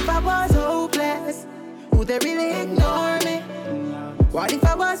 What if I was hopeless? Would they really ignore me? What if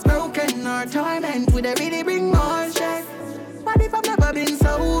I was broken or torment? Would they really bring more stress? What if I've never been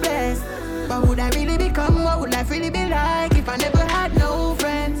so blessed? What would I really become? What would life really be like if I never had no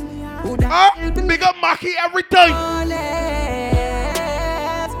friends? Would I big up Mackie every time?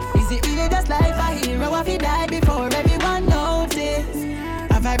 Is it really just like a hero if he died before everyone noticed?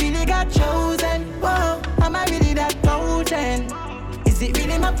 Have I really got chosen? Whoa, am I really that potent? Is it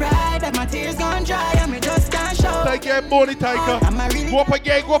really my pride that my tears gone dry and me just can't show? Take care, Bonnie Tiger. Go up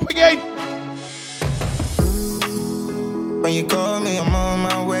again, go up again. When you call me, I'm on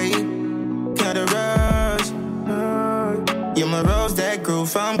my way. Got a rush. You're my rose that grew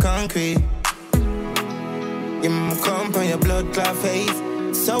from concrete. You're my comp on your blood clot face.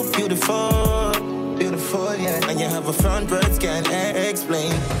 So beautiful, beautiful, yeah. And you have a front words can't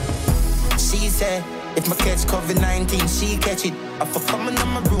explain. She said, if my catch COVID-19, she catch it. If I coming on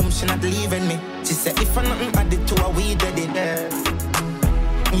my room, she not leaving me. She said, if I nothing added to her, we did it.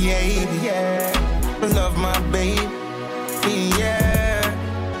 Yeah, yeah. Love my babe. Yeah,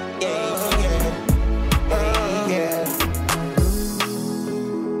 yeah, yeah.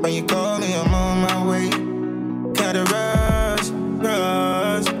 When you call me, I'm on my way. Gotta rush,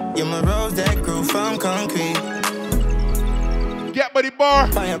 rush. You're my rose that grew from concrete. Get by the bar.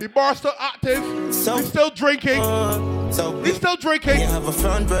 The bar's still active. He's still drinking. He's still drinking. You have a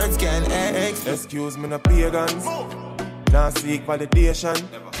front birds can excuse me, no pagans. Now seek validation.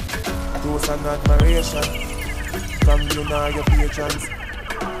 Toast and admiration. From you now your patrons.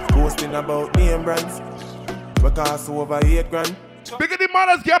 Posting about name brands. We cost over 8 grand. Bigger the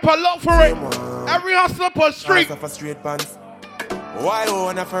manners get a lot for it. Every hustler per street. For straight pants. Why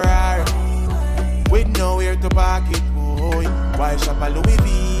own a Ferrari? With nowhere to park it. Boy. Why shop a Louis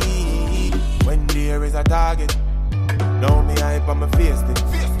V? When there is a target. Now me hype on my face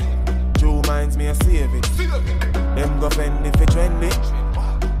it. True minds me a save it. Them go fend if it trendy.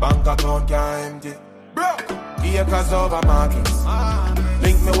 Bank account can't empty. Acres over markets.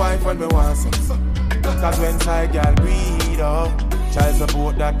 Link me wife when me want sex. Cause when side girl breed up, child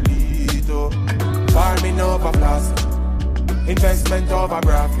support that lead up. Farming over plastic. Investment over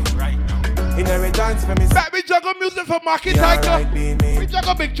profit. Inheritance for me. Back me juggle music for Mackie Tiger. We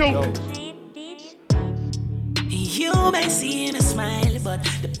juggle big tune. You may see in a smile, but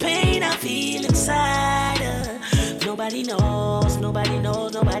the pain Nobody knows, nobody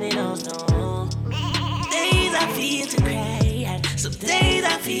knows, nobody knows, no. Days I feel to cry, and some days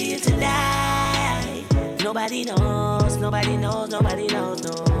I feel to die. Nobody knows, nobody knows, nobody knows,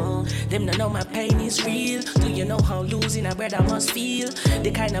 no. Them don't know my pain is real. Do you know how losing a brother must feel?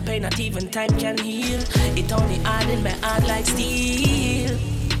 The kind of pain not even time can heal. It only hardened my heart like steel.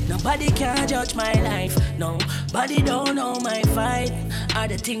 Nobody can judge my life. Nobody don't know my fight. Are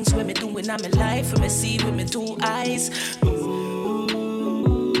the things when me doing in my life, when me see with me two eyes.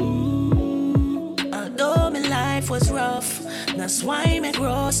 Although my life was rough, that's why me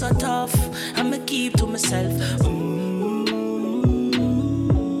grow so tough. I'ma keep to myself.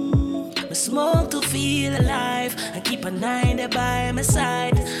 Me smoke to feel alive, and keep a 90 by my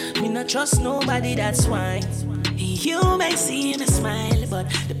side. Me not trust nobody, that's why. You may see me smile, but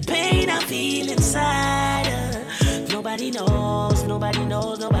the pain I feel inside, nobody knows, nobody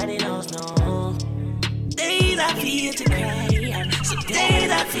knows, nobody knows, no. Days I feel to cry, and some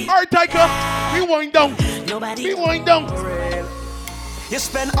days I feel. Alright, Taika, rewind down. Rewind down. You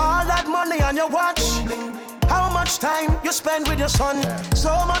spend all that money on your watch. How much time you spend with your son?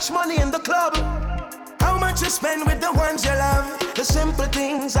 So much money in the club. How much you spend with the ones you love? The simple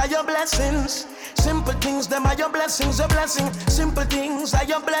things are your blessings. Simple things, them are your blessings, your blessing. Simple things are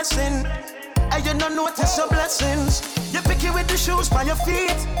your blessing. And you don't notice your blessings. You pick it with the shoes by your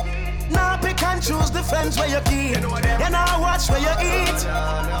feet. Now pick and choose the friends where you keep. You now watch where you eat.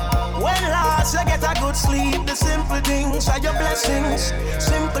 When last you get a good sleep. The simple things are your blessings.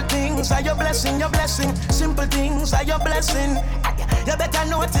 Simple things are your blessing, your blessing. Simple things are your blessing. You better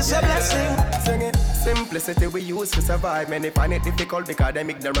notice your blessing. Sing it. Simplicity we use to survive. Many find it difficult because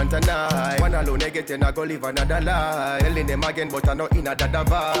them ignorant and I. One alone they get in, I go live another life. Telling them again, but I know in another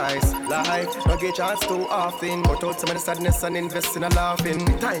device. Life, no get chance too often. Cut out some of the sadness and invest in a laughing.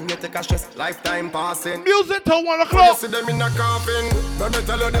 Time you take a stress, lifetime passing. Music till 1 o'clock. You see them in a coffin. Let me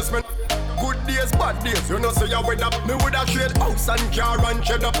tell you this, man. Good days, bad days, you know, say you with up. Me would have trade house and car and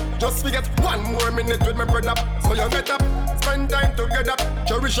shed up. Just forget 1 more minute with me brother. So you get up, spend time together.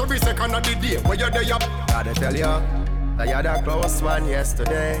 Cherish every second of the day where you're there up. Gotta tell you, that you're the close one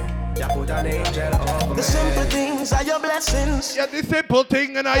yesterday. You put an angel over me. The simple things are your blessings. Yeah, the simple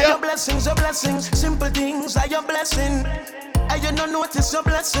thing and I your blessings, your blessings. Simple things are your blessing. And you don't notice your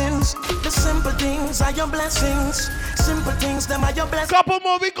blessings. The simple things are your blessings. Simple things, them are your blessings. Couple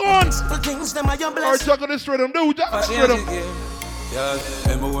more, we gone. Simple things, them are your Alright, blessings. juggle this rhythm, do juggle this rhythm. Yeah,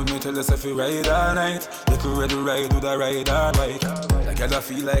 remember when me tell us if we ride all night. You could ready ride with a ride or bike. Like I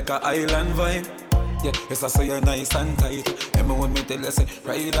feel like a island vibe. Yeah, yes I say you're nice and tight. Remember when me tell us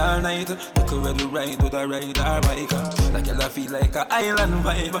ride all night. You could ready ride with a ride or bike. Like I feel like a island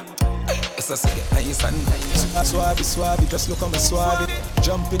vibe. Yes I say you're nice and tight. Swabby, swabby, just look on my swabby.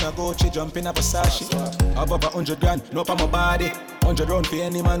 Jump in a Gucci, jump in a Versace. Above 100 grand, no pa my body. 100 round for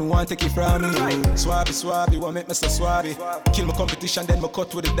any man who want take it from me. Swabby, swabby, want make me so swabby. Kill my competition, then me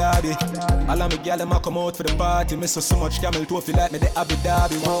cut with the derby. All of me gal them a come out for the party. Me so much camel toe feel like me the Abu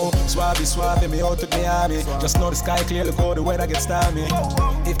Dhabi. Whoa, swabby, swabby, me out with me army. Just know the sky clear, look how the weather gets stormy.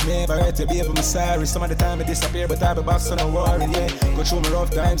 If me ever hurt you, baby, I'm sorry. Some of the time I disappear, but I be back, so don't worry. Yeah, go through my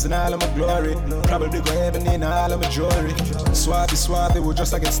rough times and all of my glory. Probably go heaven in all of my jewelry. Swabby, swabby, we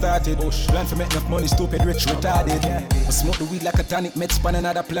just get started. Plan for make enough money, stupid, rich, retarded. I smoke the weed like a tonic, med span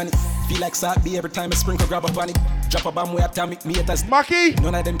another planet. Feel like salt be every time I sprinkle, grab a panic. Drop a bomb with atomic, me haters. Mackie,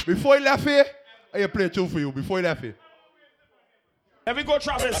 none of them. Before you left here, I play a tune for you. Before you left here. Let me go,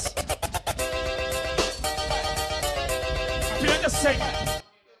 Travis. Feeling the sing.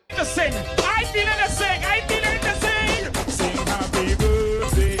 The sing. I feel it the sing. I feel it the sing. Sing happy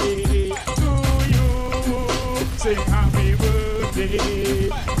birthday to you. Sing happy birthday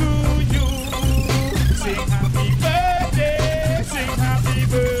to you. Sing happy birthday. Sing happy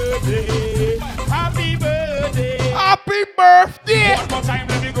birthday. Happy birthday. Happy birthday. One more time,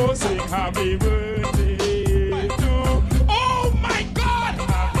 let me go. Sing happy birthday to. Oh my God.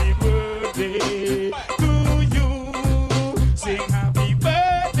 Happy birthday to you. Sing happy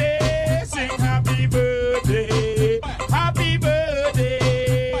birthday. Sing happy birthday. Happy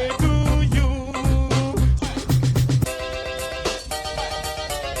birthday to you.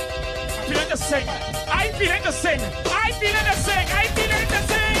 I feel it to sing. I feel it to sing. I feel it to sing. I feel it to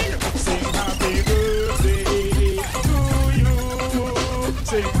sing. Sing happy birthday to you.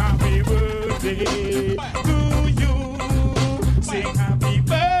 Sing happy birthday to you. Sing happy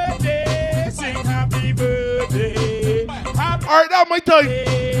birthday. Sing happy birthday. Alright, now my time.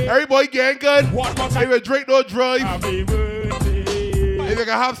 Everybody getting good. If you drink, no drive. Happy birthday. If you can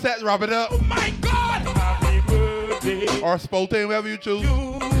have sex, wrap it up. Oh my God. Happy birthday. Or spoutane, whatever you choose.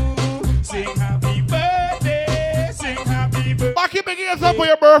 Sing happy birthday. Sing keep making us up for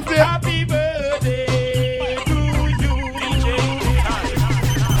your birthday. Happy birthday.